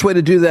 And the best way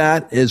to do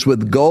that is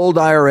with Gold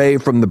IRA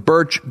from the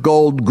Birch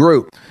Gold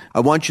Group. I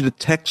want you to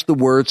text the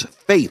words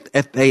FAITH,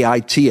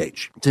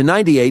 F-A-I-T-H, to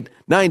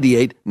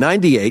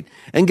 989898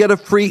 and get a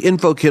free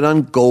info kit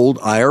on gold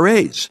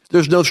IRAs.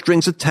 There's no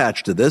strings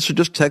attached to this, so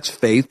just text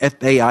FAITH,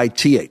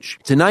 F-A-I-T-H,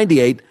 to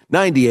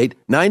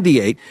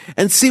 989898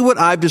 and see what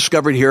I've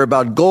discovered here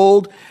about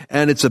gold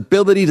and its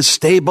ability to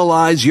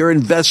stabilize your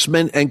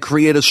investment and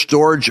create a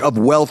storage of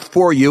wealth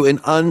for you in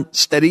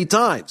unsteady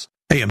times.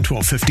 AM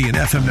 1250 and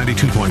FM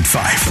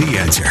 92.5. The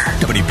Answer.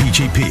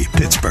 WPGP,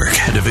 Pittsburgh,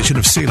 a division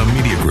of Salem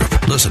Media Group.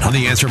 Listen on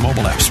the Answer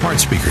mobile app, smart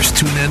speakers,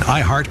 TuneIn,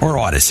 iHeart, or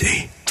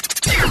Odyssey.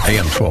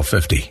 AM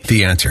 1250.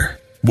 The Answer.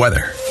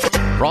 Weather.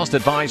 Frost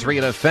advisory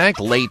in effect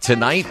late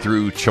tonight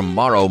through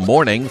tomorrow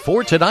morning.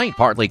 For tonight,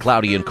 partly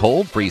cloudy and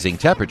cold, freezing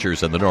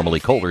temperatures in the normally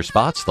colder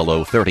spots, the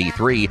low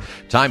 33.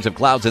 Times of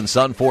clouds and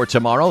sun for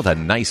tomorrow, the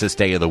nicest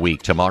day of the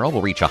week. Tomorrow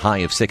will reach a high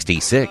of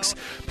 66.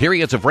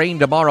 Periods of rain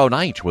tomorrow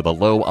night with a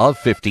low of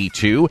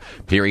 52.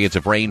 Periods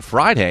of rain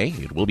Friday.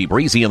 It will be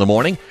breezy in the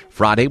morning.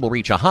 Friday will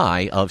reach a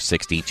high of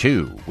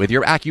 62. With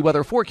your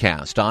AccuWeather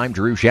forecast, I'm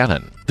Drew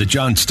Shannon. The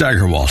John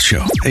Steigerwald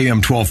Show.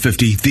 AM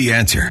 1250. The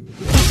Answer.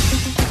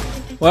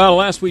 Well,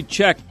 last we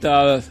checked,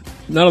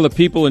 none of the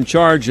people in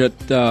charge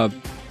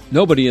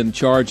nobody in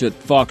charge at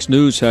Fox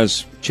News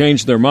has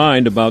changed their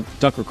mind about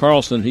Tucker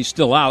Carlson. He's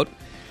still out.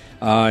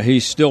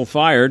 He's still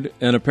fired,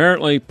 and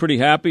apparently pretty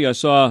happy. I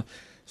saw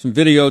some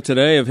video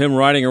today of him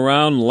riding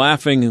around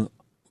laughing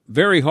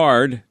very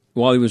hard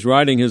while he was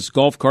riding his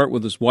golf cart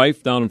with his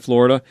wife down in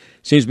Florida.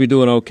 Seems to be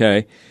doing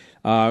okay.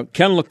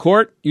 Ken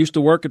LaCourte used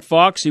to work at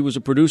Fox. He was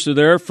a producer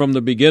there from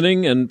the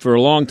beginning and for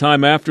a long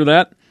time after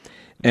that.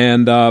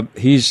 And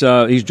he's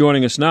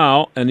joining us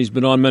now, and he's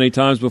been on many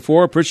times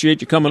before.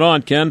 Appreciate you coming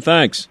on, Ken.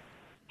 Thanks.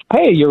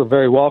 Hey, you're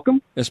very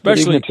welcome.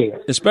 Especially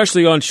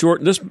on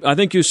short. I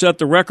think you set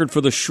the record for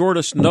the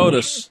shortest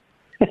notice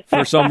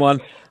for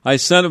someone. I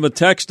sent him a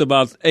text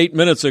about 8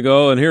 minutes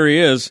ago, and here he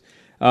is.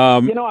 I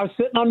was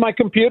sitting on my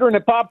computer and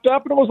it popped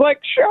up, and it was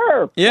like,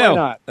 sure, yeah, why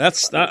not?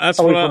 That's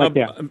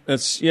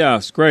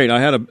it's great. I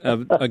had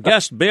a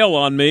guest bail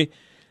on me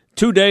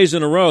 2 days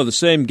in a row. The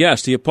same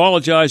guest. He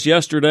apologized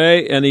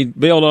yesterday, and he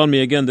bailed on me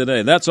again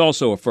today. That's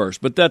also a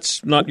first, but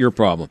that's not your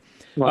problem.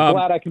 Well,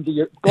 glad I can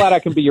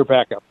be your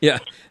backup. Yeah.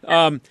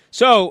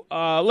 So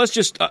let's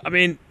just.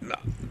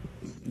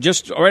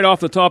 Just right off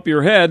the top of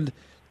your head.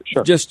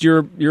 Sure. Just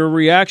your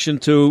reaction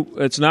to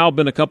it's now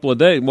been a couple of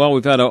days. Well,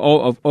 we've had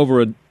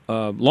over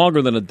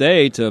longer than a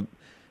day to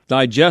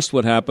digest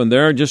what happened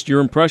there, and just your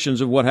impressions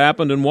of what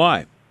happened and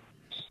why.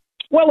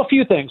 Well, a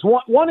few things.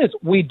 One is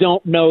we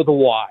don't know the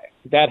why.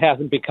 That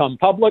hasn't become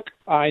public.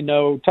 I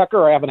know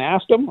Tucker. I haven't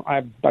asked him.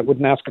 I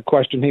wouldn't ask a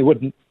question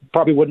he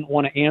probably wouldn't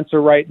want to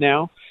answer right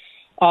now.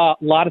 A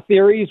lot of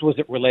theories. Was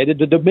it related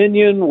to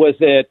Dominion? Was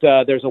it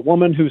there's a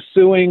woman who's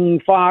suing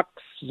Fox,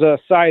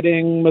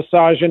 citing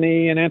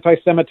misogyny and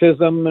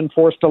anti-Semitism and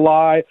forced to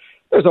lie?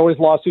 There's always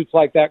lawsuits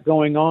like that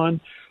going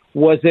on.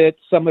 Was it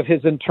some of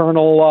his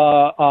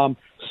internal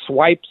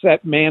swipes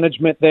at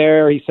management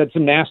there? He said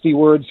some nasty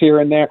words here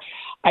and there.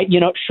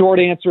 Short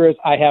answer is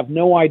I have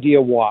no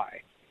idea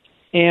why.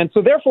 And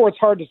so therefore it's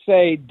hard to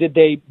say, did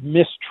they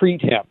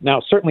mistreat him? Now,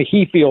 certainly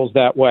he feels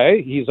that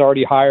way. He's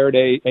already hired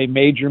a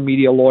major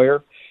media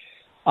lawyer.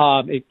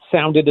 It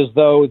sounded as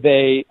though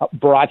they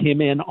brought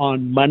him in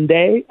on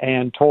Monday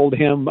and told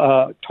him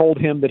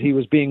that he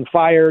was being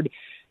fired.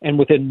 And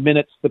within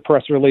minutes, the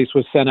press release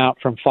was sent out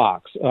from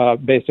Fox,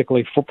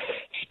 basically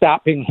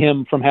stopping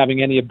him from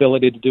having any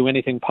ability to do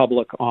anything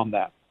public on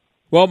that.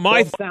 Well,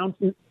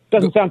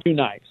 doesn't sound too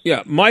nice.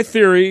 Yeah, my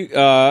theory,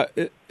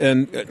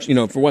 and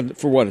for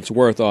what it's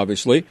worth,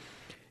 obviously,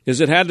 is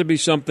it had to be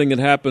something that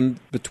happened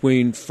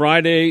between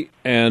Friday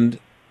and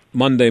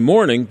Monday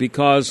morning,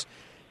 because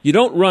you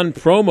don't run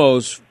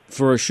promos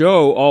for a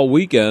show all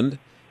weekend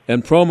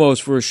and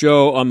promos for a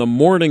show on the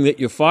morning that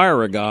you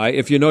fire a guy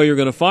if you know you're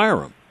going to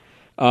fire him.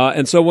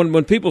 And so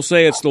when people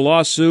say it's the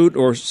lawsuit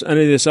or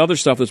any of this other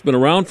stuff that's been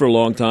around for a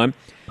long time,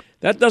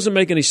 that doesn't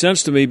make any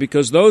sense to me,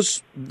 because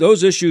those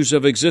issues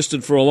have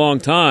existed for a long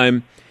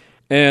time,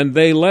 and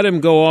they let him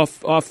go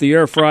off the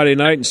air Friday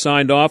night and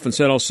signed off and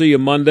said, I'll see you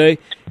Monday.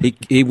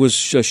 He was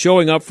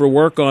showing up for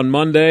work on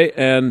Monday,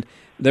 and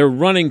they're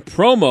running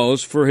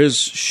promos for his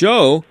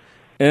show,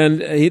 and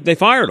they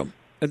fired him.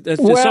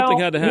 Something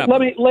had to happen.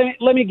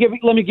 Let me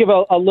give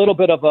a little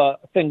bit of a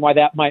thing why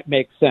that might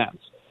make sense.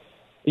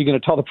 Are you going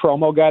to tell the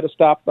promo guy to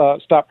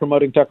stop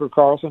promoting Tucker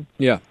Carlson?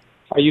 Yeah.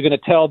 Are you going to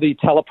tell the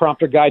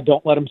teleprompter guy,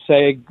 don't let him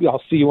say,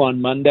 I'll see you on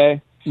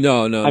Monday?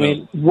 No. I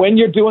mean, when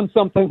you're doing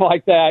something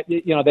like that,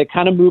 they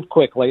kind of move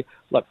quickly.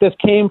 Look, this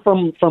came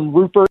from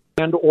Rupert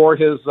and or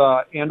his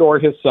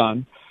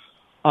son.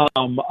 But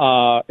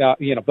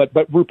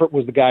Rupert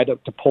was the guy to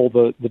pull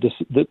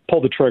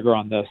the trigger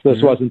on this.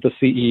 This wasn't the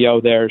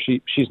CEO there.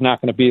 She's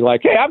not going to be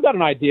like, hey, I've got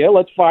an idea.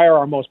 Let's fire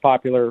our most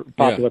popular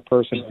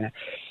person.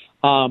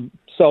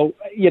 So,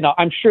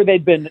 I'm sure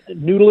they'd been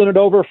noodling it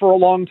over for a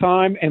long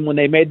time, and when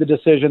they made the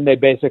decision, they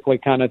basically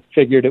kind of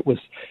figured it was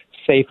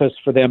safest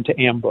for them to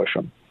ambush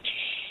him.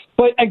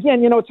 But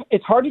again,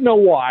 it's hard to know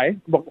why,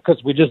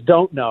 because we just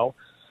don't know.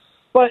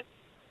 But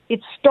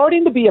it's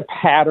starting to be a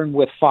pattern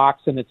with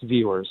Fox and its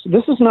viewers.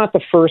 This is not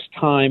the first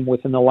time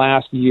within the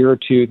last year or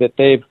two that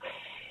they've,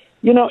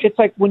 it's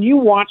like when you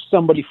watch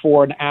somebody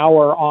for an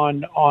hour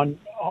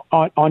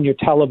on your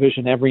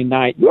television every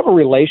night, you have a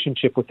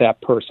relationship with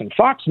that person.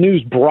 Fox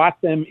News brought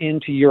them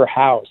into your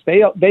house.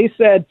 They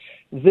said,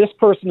 this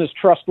person is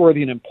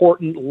trustworthy and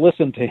important,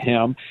 listen to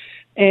him.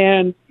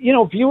 And,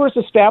 viewers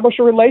establish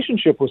a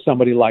relationship with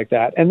somebody like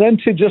that. And then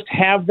to just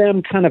have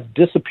them kind of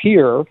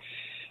disappear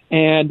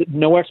and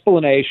no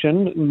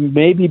explanation,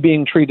 maybe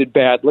being treated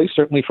badly,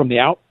 certainly from the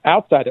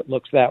outside it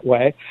looks that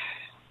way.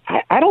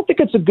 I don't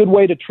think it's a good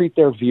way to treat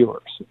their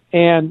viewers.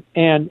 And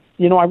I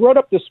wrote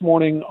up this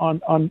morning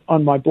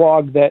on my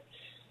blog that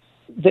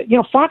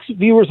Fox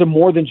viewers are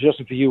more than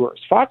just viewers.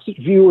 Fox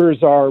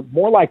viewers are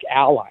more like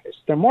allies.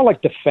 They're more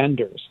like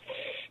defenders.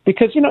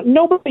 Because,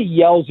 nobody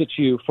yells at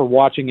you for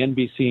watching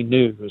NBC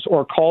News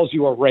or calls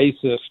you a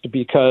racist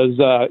because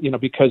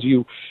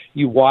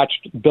you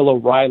watched Bill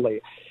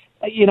O'Reilly.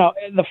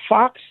 The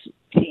Fox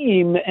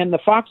team and the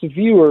Fox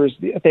viewers,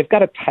 they've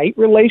got a tight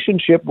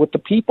relationship with the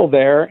people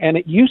there, and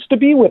it used to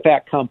be with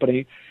that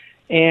company,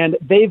 and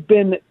they've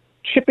been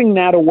chipping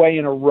that away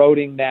and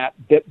eroding that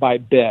bit by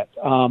bit,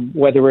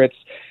 whether it's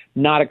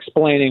not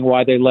explaining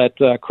why they let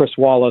Chris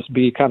Wallace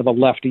be kind of a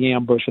lefty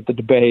ambush at the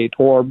debate,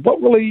 or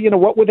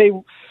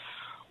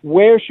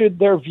where should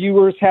their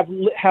viewers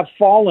have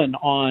fallen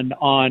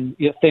on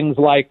things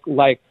like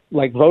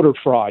voter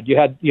fraud. You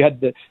had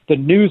the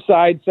news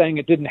side saying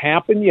it didn't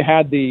happen. You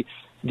had the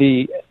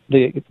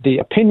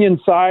opinion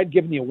side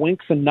giving you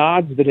winks and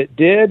nods that it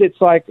did.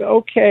 It's like,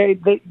 okay,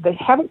 they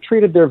haven't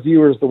treated their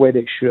viewers the way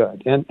they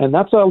should, and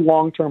that's a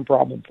long-term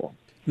problem for them.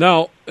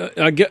 Now,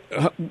 I get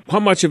how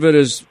much of it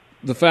is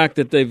the fact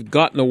that they've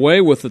gotten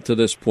away with it to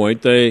this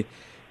point. They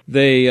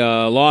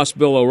lost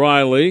Bill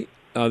O'Reilly.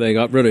 They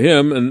got rid of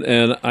him,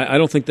 and I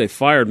don't think they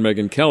fired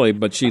Megyn Kelly,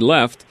 but she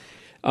left,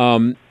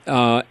 and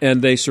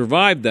they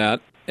survived that.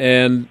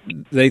 And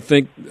they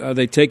think, are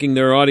they taking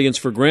their audience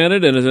for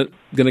granted, and is it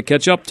going to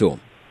catch up to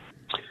them?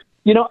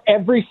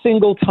 Every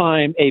single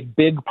time a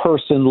big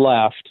person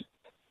left,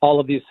 all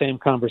of these same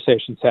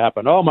conversations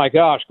happen. Oh my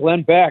gosh,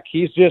 Glenn Beck,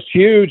 he's just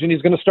huge, and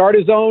he's going to start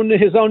his own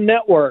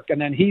network, and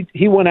then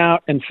he went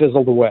out and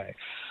fizzled away.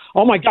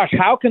 Oh my gosh,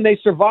 how can they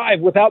survive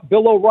without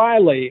Bill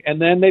O'Reilly?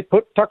 And then they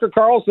put Tucker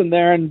Carlson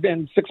there,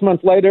 and 6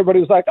 months later, everybody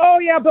was like, oh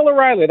yeah, Bill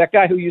O'Reilly, that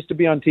guy who used to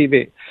be on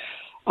TV.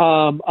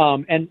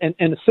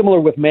 And similar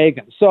with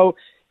Megyn. So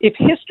if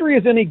history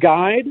is any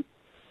guide,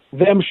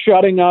 them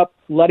shutting up,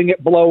 letting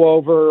it blow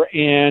over,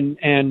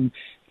 and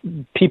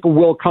people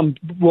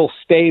will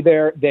stay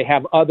there. They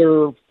have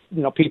other,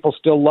 people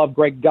still love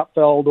Greg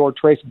Gutfeld or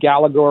Trace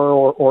Gallagher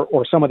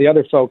or some of the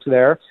other folks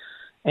there,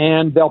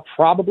 and they'll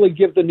probably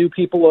give the new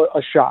people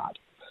a shot.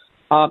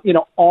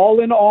 All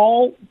in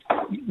all,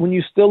 when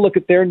you still look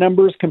at their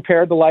numbers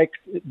compared to like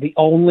the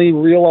only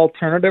real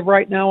alternative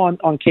right now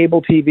on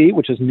cable TV,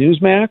 which is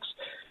Newsmax,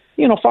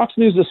 Fox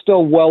News is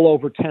still well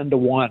over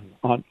 10-1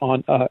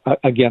 on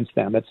against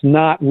them. It's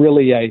not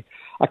really a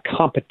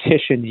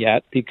competition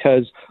yet,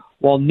 because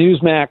while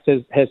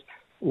Newsmax has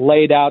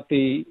laid out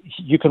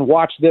you can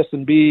watch this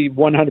and be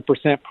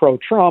 100%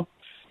 pro-Trump,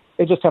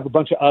 they just have a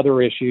bunch of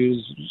other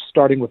issues,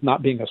 starting with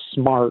not being as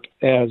smart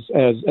as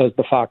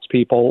the Fox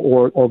people,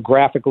 or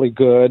graphically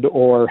good,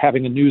 or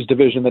having a news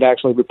division that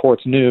actually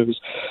reports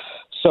news.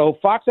 So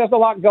Fox has a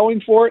lot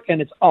going for it,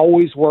 and it's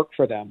always worked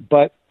for them.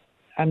 But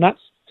I'm not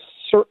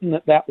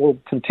certain that will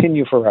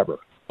continue forever.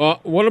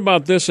 What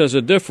about this as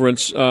a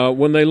difference?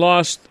 When they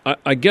lost,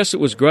 I guess it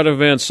was Greta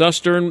Van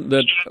Susteren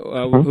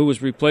who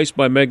was replaced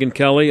by Megyn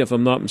Kelly, if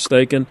I'm not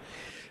mistaken.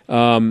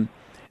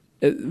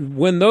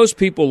 When those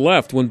people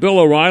left, when Bill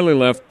O'Reilly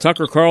left,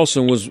 Tucker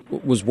Carlson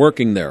was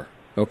working there,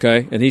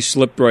 okay, and he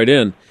slipped right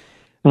in.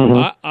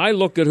 Mm-hmm. I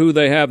look at who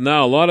they have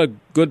now. A lot of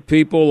good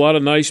people, a lot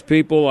of nice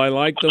people. I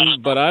like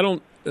them, but I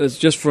don't. It's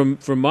just from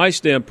my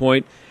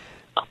standpoint,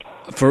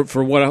 for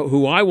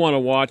who I want to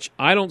watch.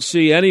 I don't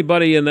see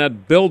anybody in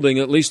that building,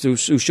 at least who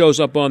shows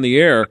up on the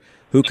air,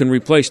 who can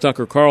replace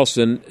Tucker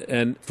Carlson.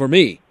 And for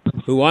me,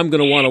 who I'm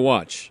going to want to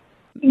watch.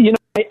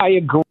 I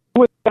agree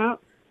with that.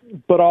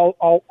 But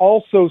I'll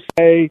also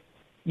say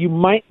you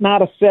might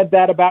not have said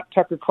that about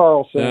Tucker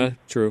Carlson.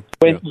 True.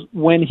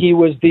 When he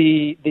was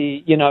he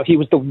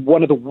was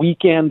one of the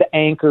weekend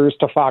anchors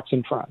to Fox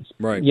and Friends.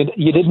 Right.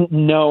 You didn't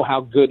know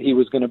how good he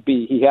was going to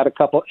be. He had a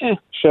couple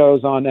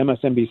shows on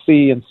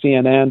MSNBC and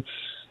CNN,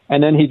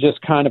 and then he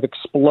just kind of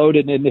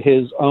exploded into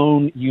his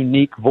own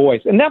unique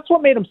voice, and that's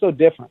what made him so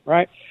different,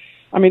 right?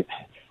 I mean,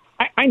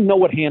 I know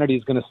what Hannity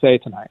is going to say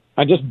tonight.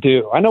 I just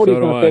do. I know what he's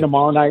going to say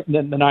tomorrow night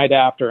and the night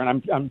after,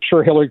 and I'm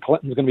sure Hillary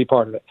Clinton's going to be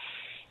part of it.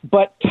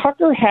 But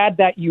Tucker had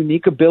that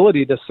unique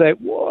ability to say,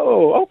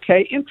 whoa,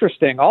 okay,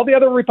 interesting. All the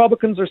other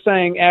Republicans are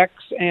saying X,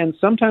 and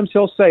sometimes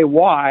he'll say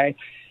Y,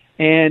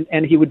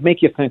 and he would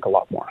make you think a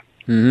lot more.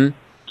 Mm-hmm.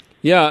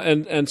 Yeah,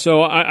 and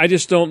so I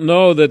just don't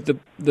know that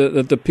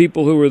the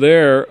people who were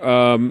there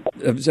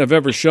have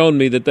ever shown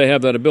me that they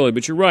have that ability.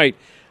 But you're right.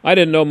 I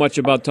didn't know much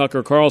about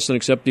Tucker Carlson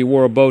except he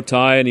wore a bow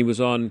tie and he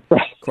was on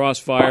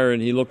Crossfire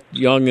and he looked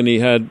young and he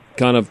had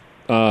kind of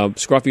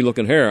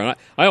scruffy-looking hair. And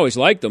I always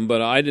liked him,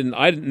 but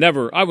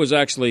I was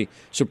actually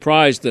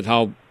surprised at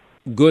how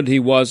good he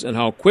was and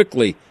how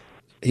quickly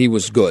he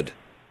was good.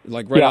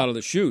 Like out of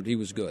the chute, he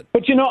was good.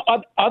 But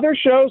other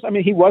shows, I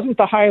mean, he wasn't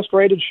the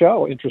highest-rated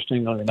show,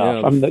 interestingly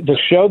enough. Yeah. The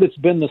show that's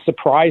been the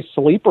surprise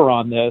sleeper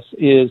on this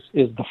is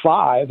The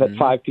Five at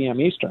 5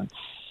 p.m. Eastern.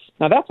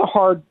 Now, that's a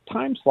hard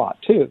time slot,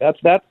 too. That's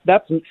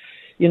the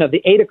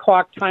 8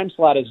 o'clock time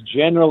slot is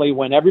generally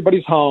when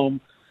everybody's home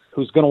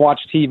who's going to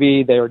watch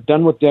TV. They are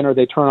done with dinner.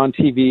 They turn on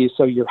TV.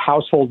 So your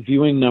household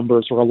viewing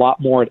numbers are a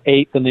lot more at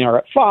 8 than they are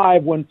at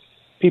 5 when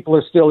people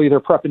are still either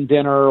prepping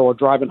dinner or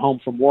driving home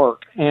from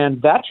work.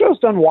 And that show's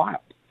done wild.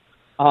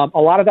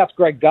 A lot of that's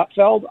Greg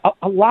Gutfeld.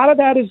 A lot of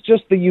that is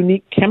just the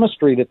unique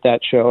chemistry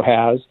that show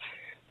has.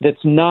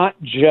 That's not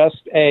just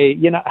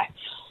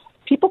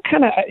people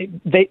kind of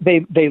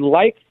they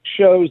like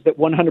shows that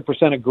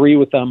 100% agree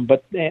with them,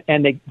 but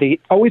they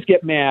always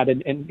get mad.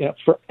 And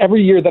for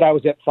every year that I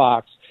was at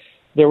Fox,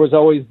 there was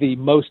always the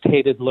most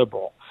hated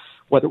liberal,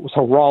 whether it was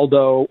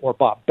Geraldo or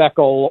Bob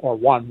Beckel or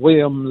Juan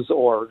Williams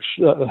or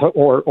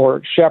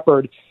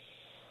Shepard.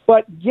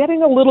 but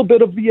getting a little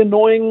bit of the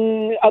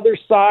annoying other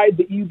side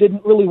that you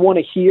didn't really want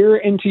to hear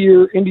into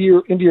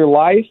your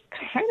life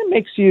kind of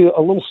makes you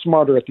a little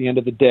smarter at the end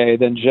of the day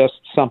than just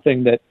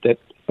something that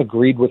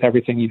agreed with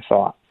everything you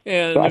thought.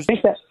 And so I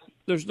think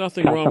there's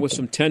nothing wrong with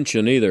some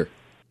tension either.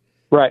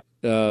 Right.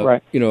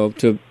 Right. You know,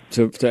 to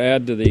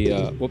add to the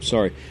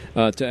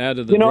to add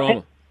to the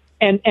drama.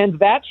 And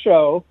that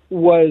show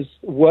was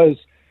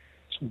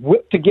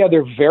whipped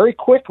together very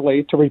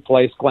quickly to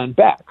replace Glenn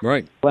Beck.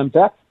 Right.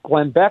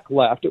 Glenn Beck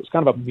left. It was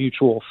kind of a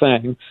mutual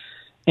thing.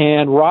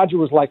 And Roger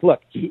was like,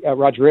 look,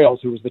 Roger Ailes,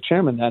 who was the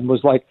chairman then,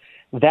 was like,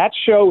 that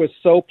show is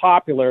so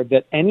popular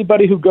that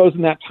anybody who goes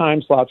in that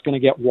time slot is going to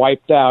get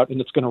wiped out and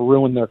it's going to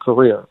ruin their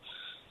career.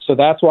 So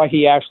that's why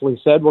he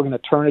actually said, we're going to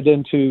turn it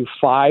into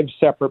 5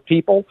 separate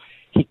people.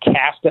 He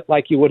cast it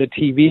like you would a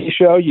TV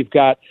show. You've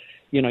got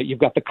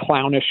the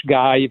clownish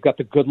guy, you've got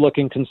the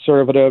good-looking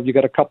conservative, you've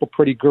got a couple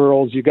pretty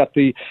girls, you've got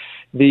the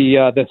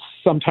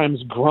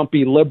sometimes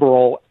grumpy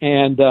liberal,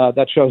 and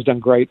that show's done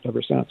great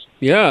ever since.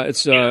 Yeah,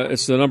 it's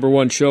the number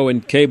one show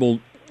in cable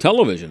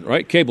television,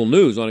 right? Cable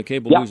news on a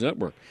cable news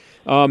network.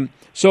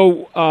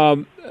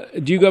 So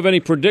do you have any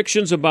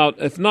predictions about,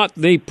 if not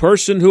the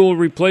person who will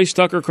replace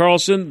Tucker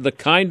Carlson, the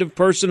kind of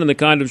person and the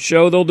kind of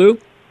show they'll do?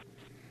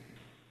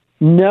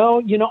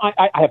 No,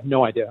 I have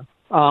no idea.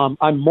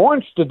 I'm more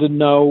interested to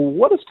know,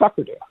 what does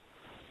Tucker do?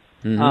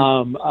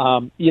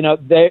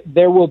 Mm-hmm.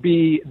 There will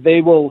be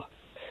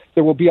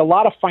a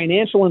lot of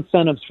financial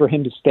incentives for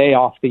him to stay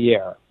off the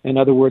air. In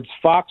other words,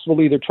 Fox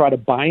will either try to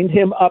bind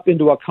him up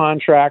into a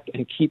contract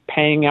and keep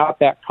paying out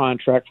that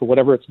contract for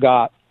whatever it's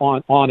got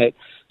on it,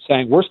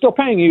 saying, we're still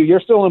paying you, you're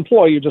still an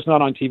employee, you're just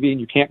not on TV and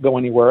you can't go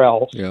anywhere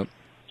else,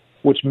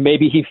 which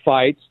maybe he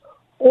fights.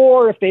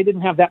 Or if they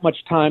didn't have that much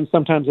time,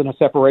 sometimes in a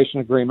separation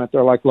agreement,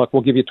 they're like, look,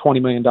 we'll give you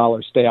 $20 million,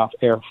 stay off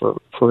air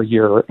for a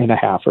year and a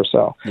half or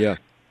so. Yeah.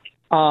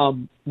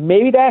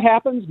 Maybe that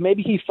happens.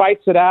 Maybe he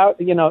fights it out.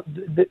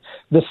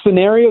 The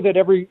scenario that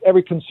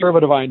every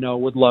conservative I know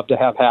would love to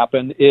have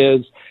happen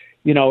is,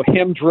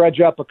 him dredge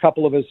up a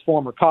couple of his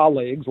former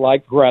colleagues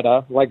like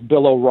Greta, like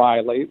Bill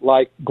O'Reilly,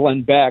 like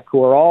Glenn Beck,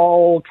 who are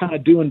all kind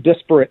of doing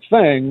disparate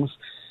things,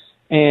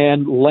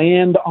 and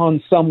land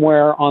on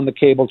somewhere on the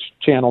cable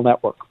channel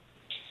network.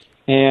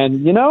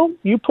 And,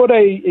 you put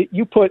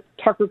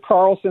Tucker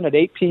Carlson at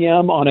 8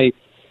 p.m.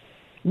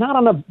 not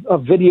on a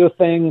video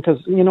thing,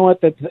 because you know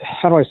what,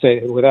 how do I say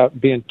it without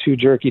being too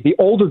jerky? The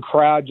older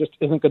crowd just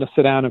isn't going to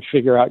sit down and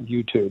figure out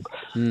YouTube.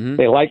 Mm-hmm.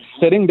 They like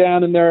sitting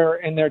down in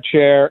their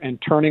chair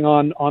and turning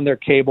on their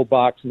cable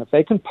box. And if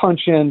they can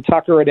punch in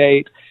Tucker at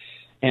 8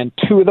 and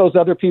 2 of those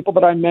other people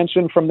that I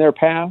mentioned from their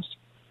past,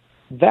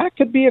 that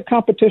could be a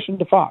competition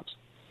to Fox.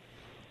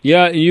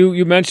 Yeah,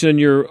 you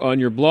mentioned on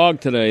your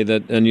blog today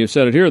that, and you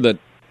said it here, that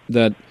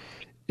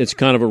it's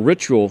kind of a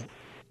ritual.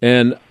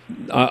 And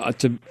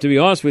to be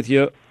honest with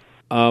you,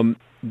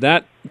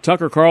 that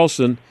Tucker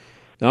Carlson,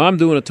 now I'm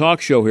doing a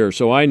talk show here,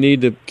 so I need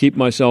to keep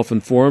myself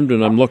informed,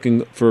 and I'm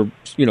looking for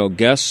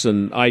guests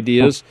and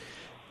ideas.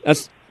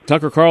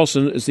 Tucker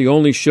Carlson is the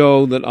only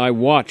show that I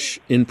watch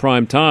in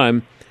prime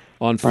time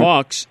on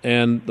Fox,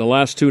 and the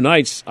last 2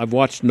 nights I've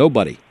watched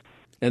nobody.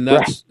 And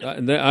that's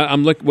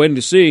I'm waiting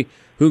to see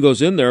who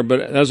goes in there, but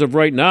as of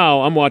right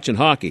now, I'm watching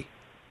hockey.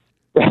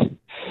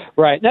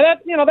 Right. Now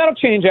that'll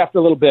change after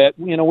a little bit.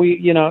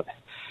 We'll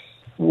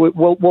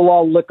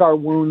all lick our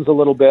wounds a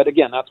little bit.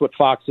 Again, that's what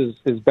Fox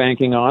is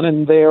banking on,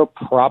 and they're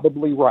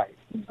probably right.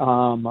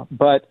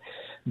 But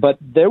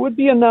there would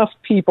be enough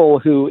people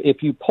who,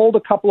 if you pulled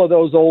a couple of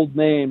those old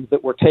names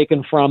that were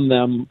taken from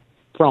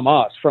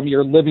us, from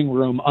your living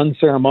room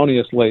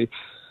unceremoniously,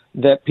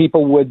 that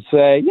people would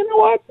say, you know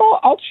what,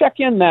 I'll check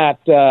in that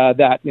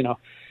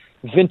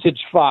vintage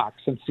Fox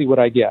and see what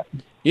I get.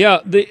 Yeah,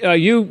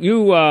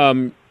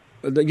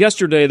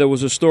 yesterday there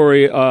was a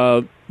story.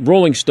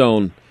 Rolling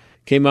Stone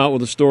came out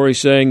with a story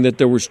saying that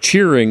there was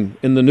cheering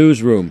in the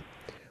newsroom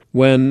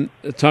when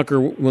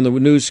the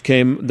news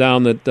came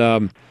down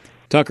that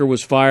Tucker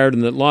was fired,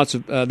 and that lots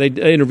of they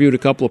interviewed a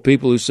couple of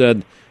people who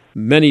said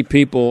many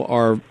people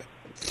are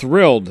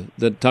thrilled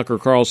that Tucker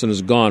Carlson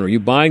is gone. Are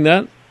you buying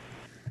that?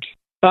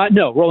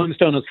 No, Rolling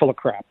Stone is full of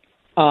crap.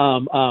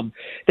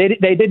 They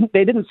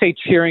didn't say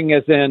cheering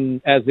as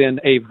in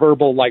a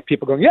verbal, like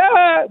people going,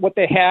 yeah. What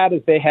they had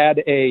is they have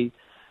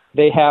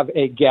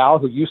a gal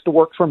who used to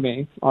work for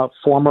me, a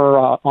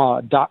former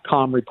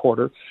 .com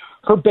reporter.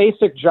 Her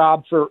basic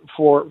job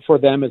for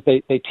them is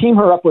they team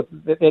her up with,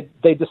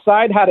 they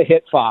decide how to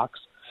hit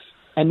Fox,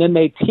 and then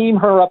they team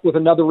her up with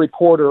another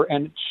reporter,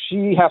 and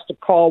she has to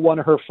call one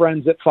of her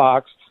friends at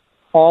Fox,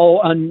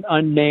 all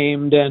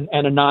unnamed and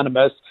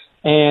anonymous,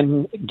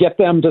 and get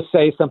them to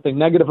say something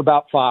negative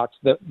about Fox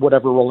that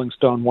whatever Rolling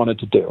Stone wanted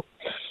to do.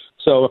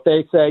 So if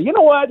they say, you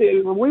know what,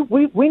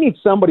 we need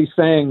somebody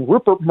saying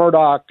Rupert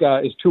Murdoch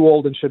is too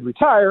old and should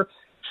retire,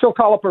 she'll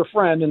call up her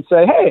friend and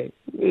say, hey,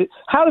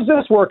 how does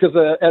this work as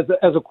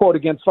a quote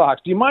against Fox?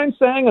 Do you mind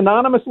saying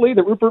anonymously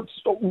that Rupert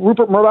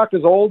Murdoch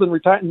is old and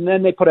retired? And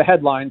then they put a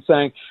headline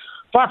saying,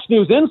 Fox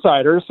News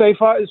insiders say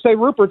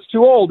Rupert's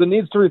too old and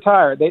needs to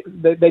retire.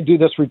 They do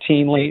this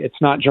routinely. It's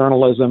not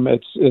journalism.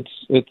 It's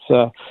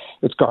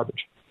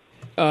garbage.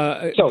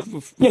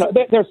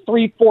 There's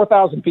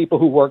 4,000 people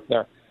who work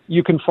there.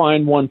 You can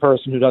find one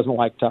person who doesn't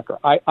like Tucker.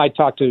 I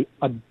talked to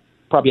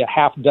probably a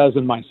half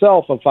dozen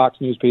myself of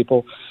Fox News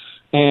people,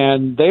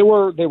 and they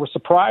were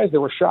surprised, they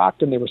were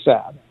shocked, and they were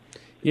sad.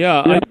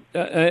 Yeah.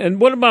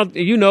 And what about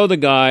the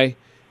guy?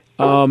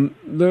 There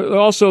are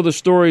also the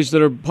stories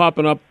that are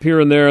popping up here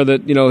and there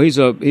that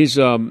he's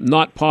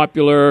not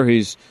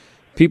popular.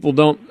 People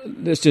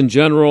don't just in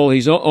general.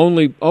 He's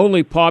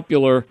only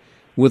popular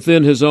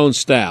within his own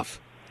staff.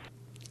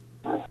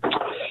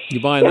 You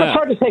buying that?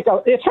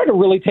 It's hard to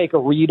really take a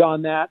read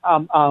on that.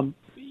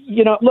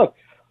 Look,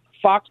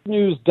 Fox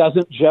News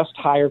doesn't just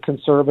hire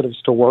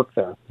conservatives to work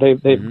there.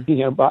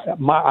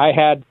 I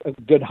had a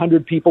good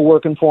 100 people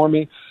working for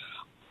me.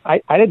 I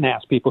didn't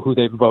ask people who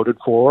they voted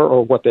for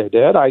or what they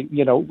did.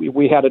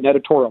 We had an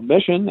editorial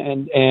mission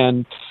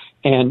and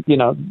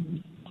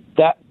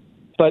that,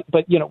 but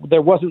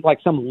there wasn't like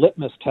some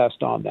litmus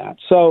test on that.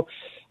 So,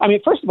 I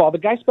mean, first of all, the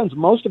guy spends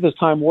most of his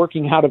time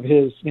working out of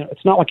his,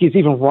 it's not like he's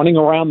even running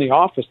around the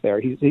office there.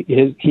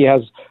 He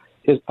has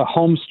a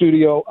home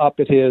studio up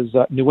at his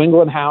New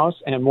England house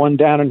and one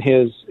down in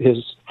his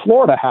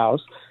Florida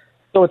house.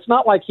 So it's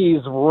not like he's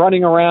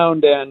running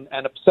around and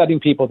upsetting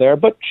people there.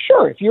 But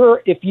sure, if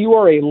you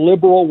are a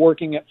liberal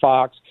working at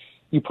Fox,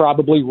 you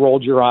probably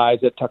rolled your eyes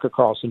at Tucker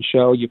Carlson's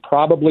show. You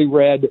probably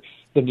read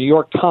the New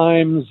York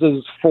Times'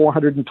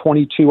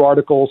 422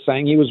 articles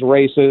saying he was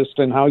racist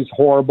and how he's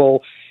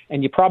horrible.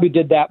 And you probably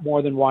did that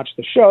more than watch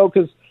the show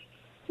because,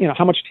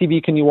 how much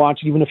TV can you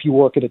watch even if you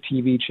work at a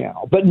TV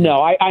channel? But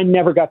no, I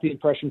never got the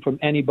impression from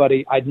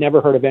anybody. I'd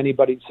never heard of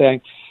anybody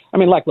saying,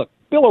 look,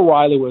 Bill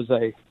O'Reilly was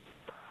a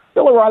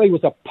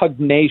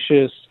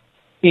pugnacious,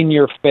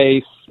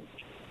 in-your-face,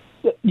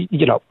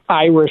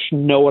 Irish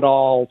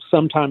know-it-all,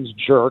 sometimes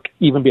jerk,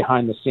 even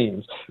behind the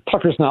scenes.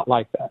 Tucker's not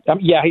like that.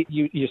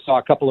 You saw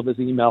a couple of his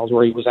emails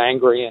where he was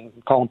angry and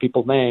calling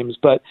people names,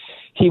 but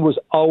he was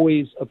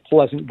always a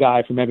pleasant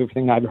guy from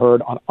everything I've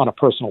heard on a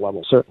personal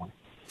level, certainly.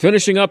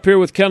 Finishing up here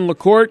with Ken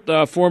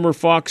LaCourte, former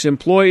Fox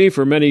employee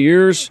for many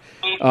years.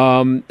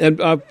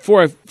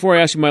 Before I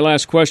ask you my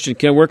last question,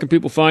 Ken, where can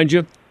people find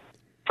you?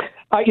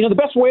 The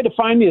best way to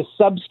find me is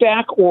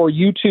Substack or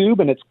YouTube,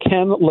 and it's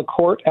Ken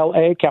LaCourte,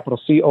 L-A, capital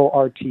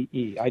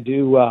C-O-R-T-E. I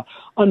do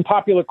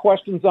unpopular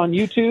questions on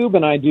YouTube,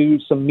 and I do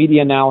some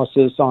media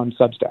analysis on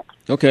Substack.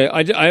 Okay.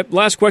 I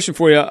last question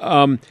for you.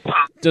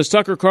 Does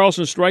Tucker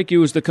Carlson strike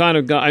you as the kind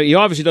of guy, he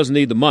obviously doesn't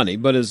need the money,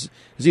 but is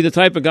he the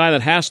type of guy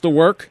that has to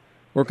work,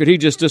 or could he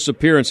just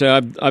disappear and say,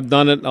 I've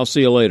done it, I'll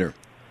see you later?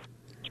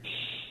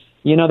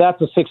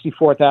 That's a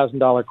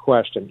 $64,000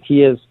 question. He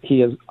has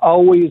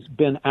always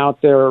been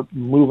out there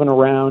moving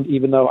around,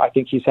 even though I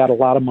think he's had a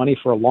lot of money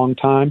for a long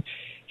time.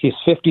 He's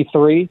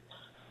 53,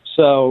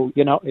 so,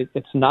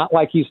 it's not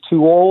like he's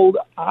too old.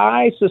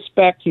 I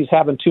suspect he's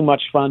having too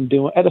much fun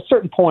doing. At a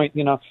certain point,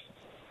 do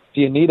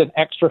you need an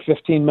extra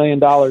 $15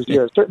 million a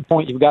year? At a certain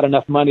point, you've got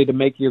enough money to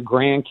make your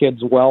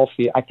grandkids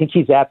wealthy. I think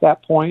he's at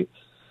that point.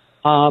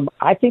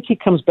 I think he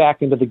comes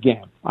back into the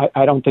game.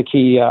 I don't think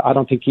he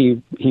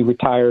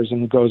retires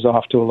and goes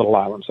off to a little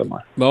island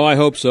somewhere. Well, I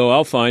hope so.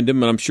 I'll find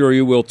him, and I'm sure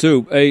you will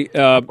too. Hey,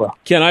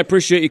 Ken, I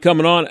appreciate you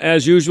coming on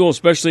as usual,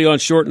 especially on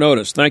short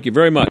notice. Thank you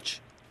very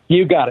much.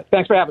 You got it.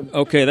 Thanks for having me.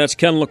 Okay, that's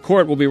Ken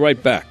LaCourte. We'll be right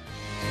back.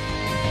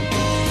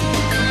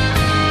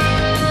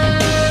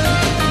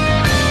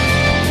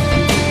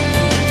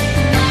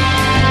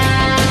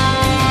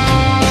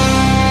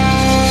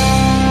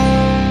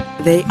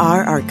 They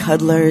are our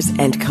cuddlers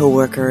and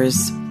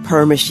coworkers,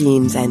 purr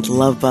machines and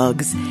love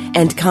bugs,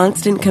 and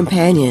constant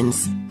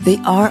companions. They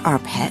are our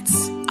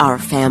pets, our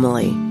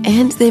family,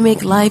 and they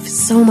make life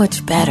so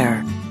much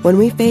better. When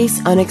we face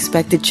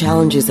unexpected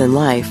challenges in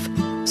life,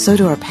 so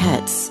do our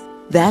pets.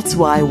 That's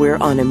why we're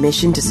on a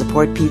mission to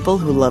support people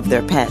who love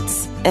their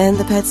pets and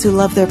the pets who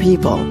love their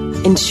people,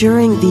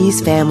 ensuring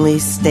these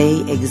families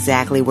stay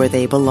exactly where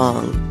they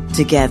belong,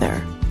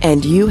 together.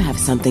 And you have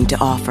something to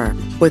offer.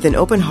 With an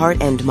open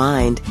heart and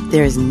mind,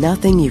 there is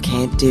nothing you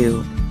can't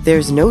do.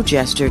 There's no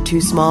gesture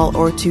too small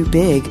or too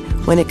big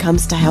when it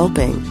comes to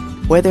helping.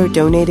 Whether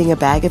donating a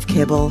bag of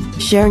kibble,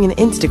 sharing an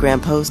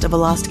Instagram post of a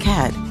lost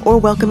cat, or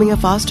welcoming a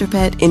foster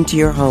pet into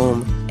your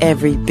home,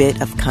 every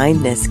bit of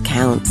kindness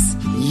counts.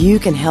 You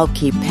can help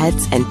keep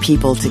pets and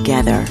people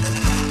together.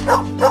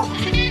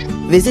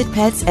 Visit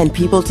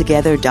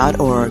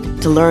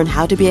petsandpeopletogether.org to learn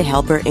how to be a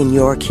helper in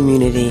your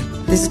community.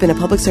 This has been a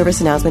public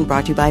service announcement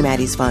brought to you by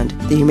Maddie's Fund,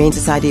 the Humane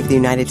Society of the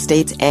United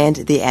States, and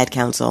the Ad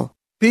Council.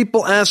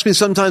 People ask me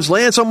sometimes,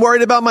 Lance, I'm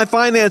worried about my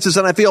finances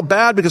and I feel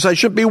bad because I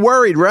shouldn't be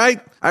worried, right?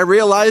 I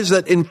realize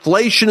that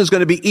inflation is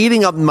going to be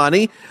eating up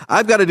money.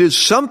 I've got to do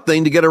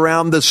something to get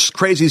around this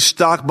crazy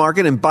stock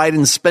market and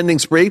Biden's spending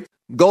spree.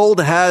 Gold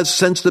has,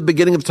 since the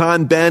beginning of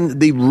time, been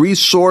the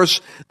resource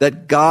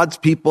that God's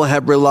people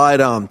have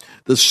relied on.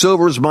 The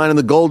silver is mine and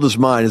the gold is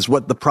mine, is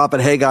what the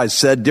prophet Haggai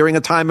said during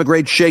a time of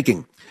great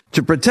shaking.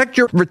 To protect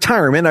your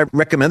retirement, I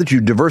recommend that you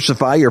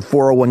diversify your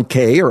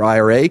 401k or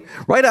IRA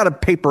right out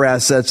of paper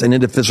assets and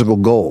into physical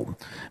gold.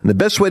 And the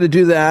best way to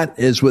do that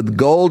is with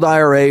Gold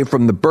IRA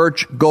from the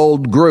Birch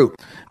Gold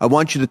Group. I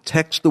want you to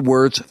text the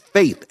words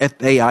FAITH,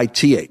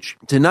 F-A-I-T-H,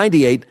 to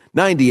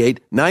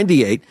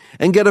 989898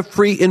 and get a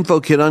free info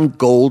kit on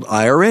gold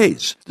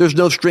IRAs. There's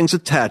no strings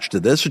attached to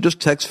this, so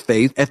just text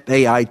FAITH,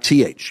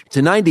 F-A-I-T-H,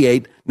 to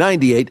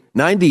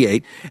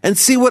 989898 and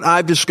see what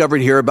I've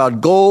discovered here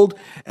about gold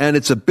and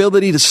its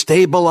ability to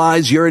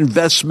stabilize your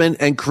investment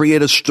and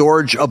create a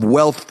storage of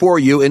wealth for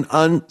you in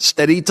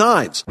unsteady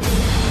times.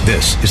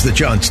 This is the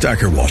John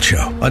Steigerwald Show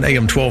on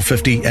AM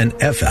 1250 and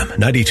FM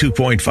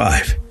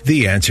 92.5.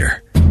 The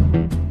Answer.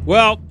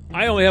 Well,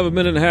 I only have a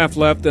minute and a half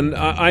left, and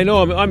I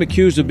know I'm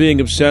accused of being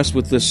obsessed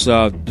with this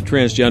the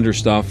transgender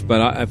stuff,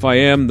 but if I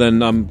am,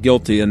 then I'm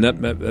guilty, and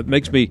that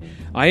makes me...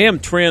 I am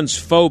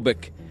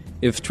transphobic.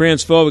 If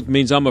transphobic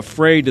means I'm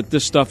afraid that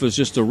this stuff is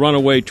just a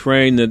runaway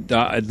train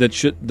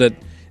that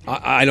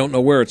I don't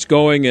know where it's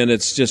going, and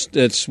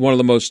it's one of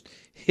the most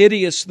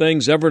hideous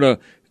things ever to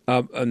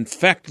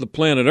infect the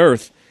planet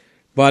Earth.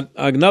 But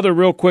another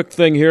real quick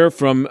thing here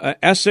from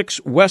Essex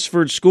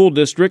Westford School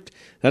District,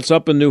 that's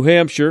up in New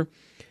Hampshire.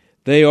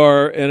 They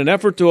are, in an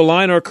effort to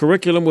align our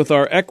curriculum with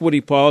our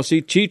equity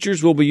policy,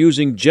 teachers will be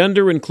using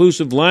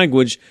gender-inclusive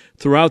language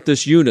throughout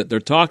this unit.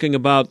 They're talking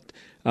about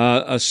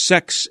a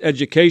sex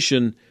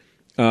education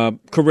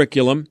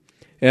curriculum,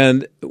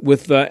 and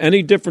with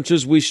any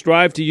differences, we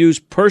strive to use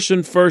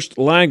person-first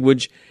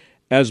language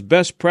as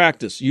best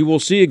practice. You will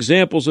see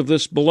examples of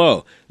this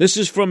below. This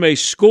is from a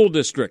school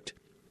district.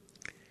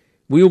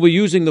 We will be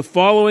using the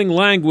following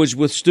language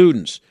with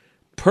students.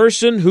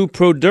 Person who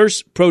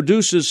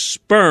produces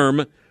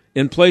sperm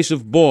in place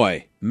of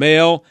boy,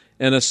 male,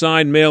 and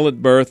assigned male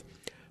at birth.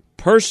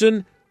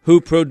 Person who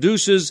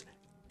produces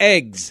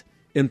eggs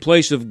in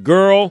place of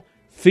girl,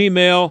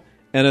 female,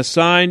 and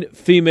assigned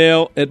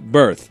female at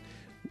birth.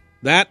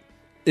 That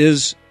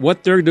is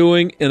what they're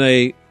doing in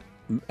a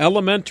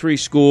elementary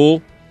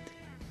school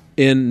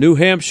in New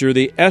Hampshire,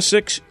 the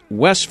Essex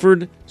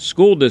Westford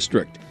School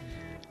District.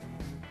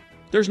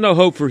 There's no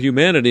hope for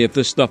humanity if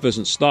this stuff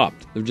isn't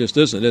stopped. There just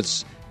isn't.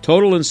 It's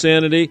total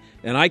insanity,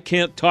 and I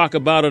can't talk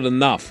about it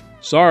enough.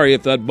 Sorry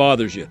if that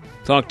bothers you.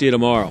 Talk to you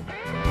tomorrow.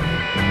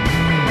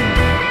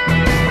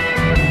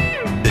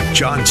 The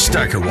John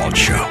Steigerwald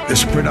Show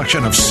is a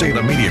production of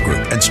Salem Media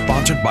Group and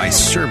sponsored by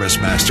Service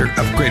Master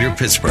of Greater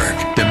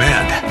Pittsburgh.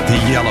 Demand the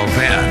yellow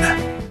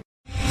van.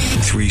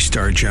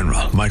 3-star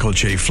General Michael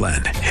J.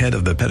 Flynn, head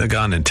of the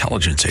Pentagon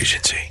Intelligence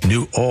Agency,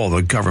 knew all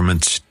the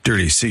government's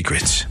dirty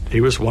secrets. He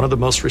was one of the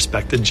most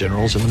respected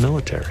generals in the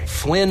military.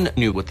 Flynn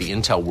knew what the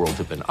intel world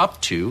had been up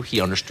to.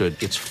 He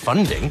understood its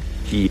funding.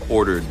 He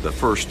ordered the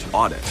first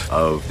audit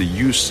of the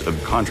use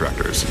of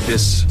contractors.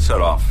 This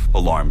set off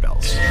alarm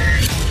bells.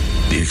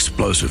 The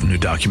explosive new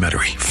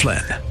documentary,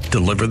 Flynn,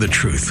 Deliver the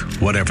Truth,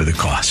 Whatever the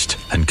Cost,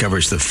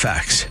 uncovers the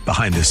facts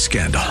behind this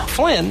scandal.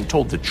 Flynn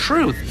told the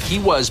truth. He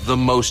was the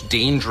most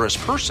dangerous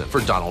person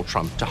for Donald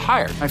Trump to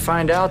hire. I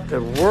find out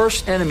the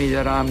worst enemy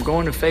that I'm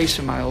going to face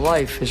in my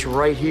life is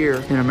right here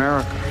in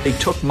America. They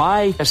took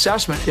my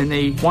assessment and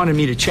they wanted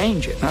me to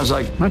change it. And I was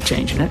like, I'm not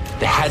changing it.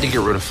 They had to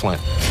get rid of Flynn.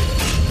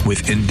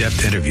 With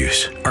in-depth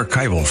interviews,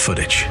 archival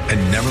footage,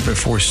 and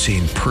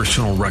never-before-seen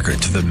personal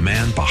records of the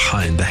man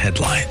behind the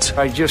headlines.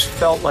 I just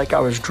felt like I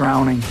was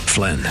drowning.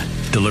 Flynn,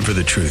 Deliver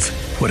the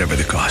Truth, Whatever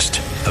the Cost.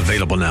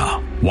 Available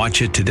now.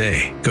 Watch it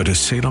today. Go to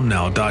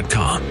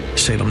salemnow.com.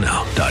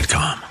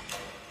 salemnow.com.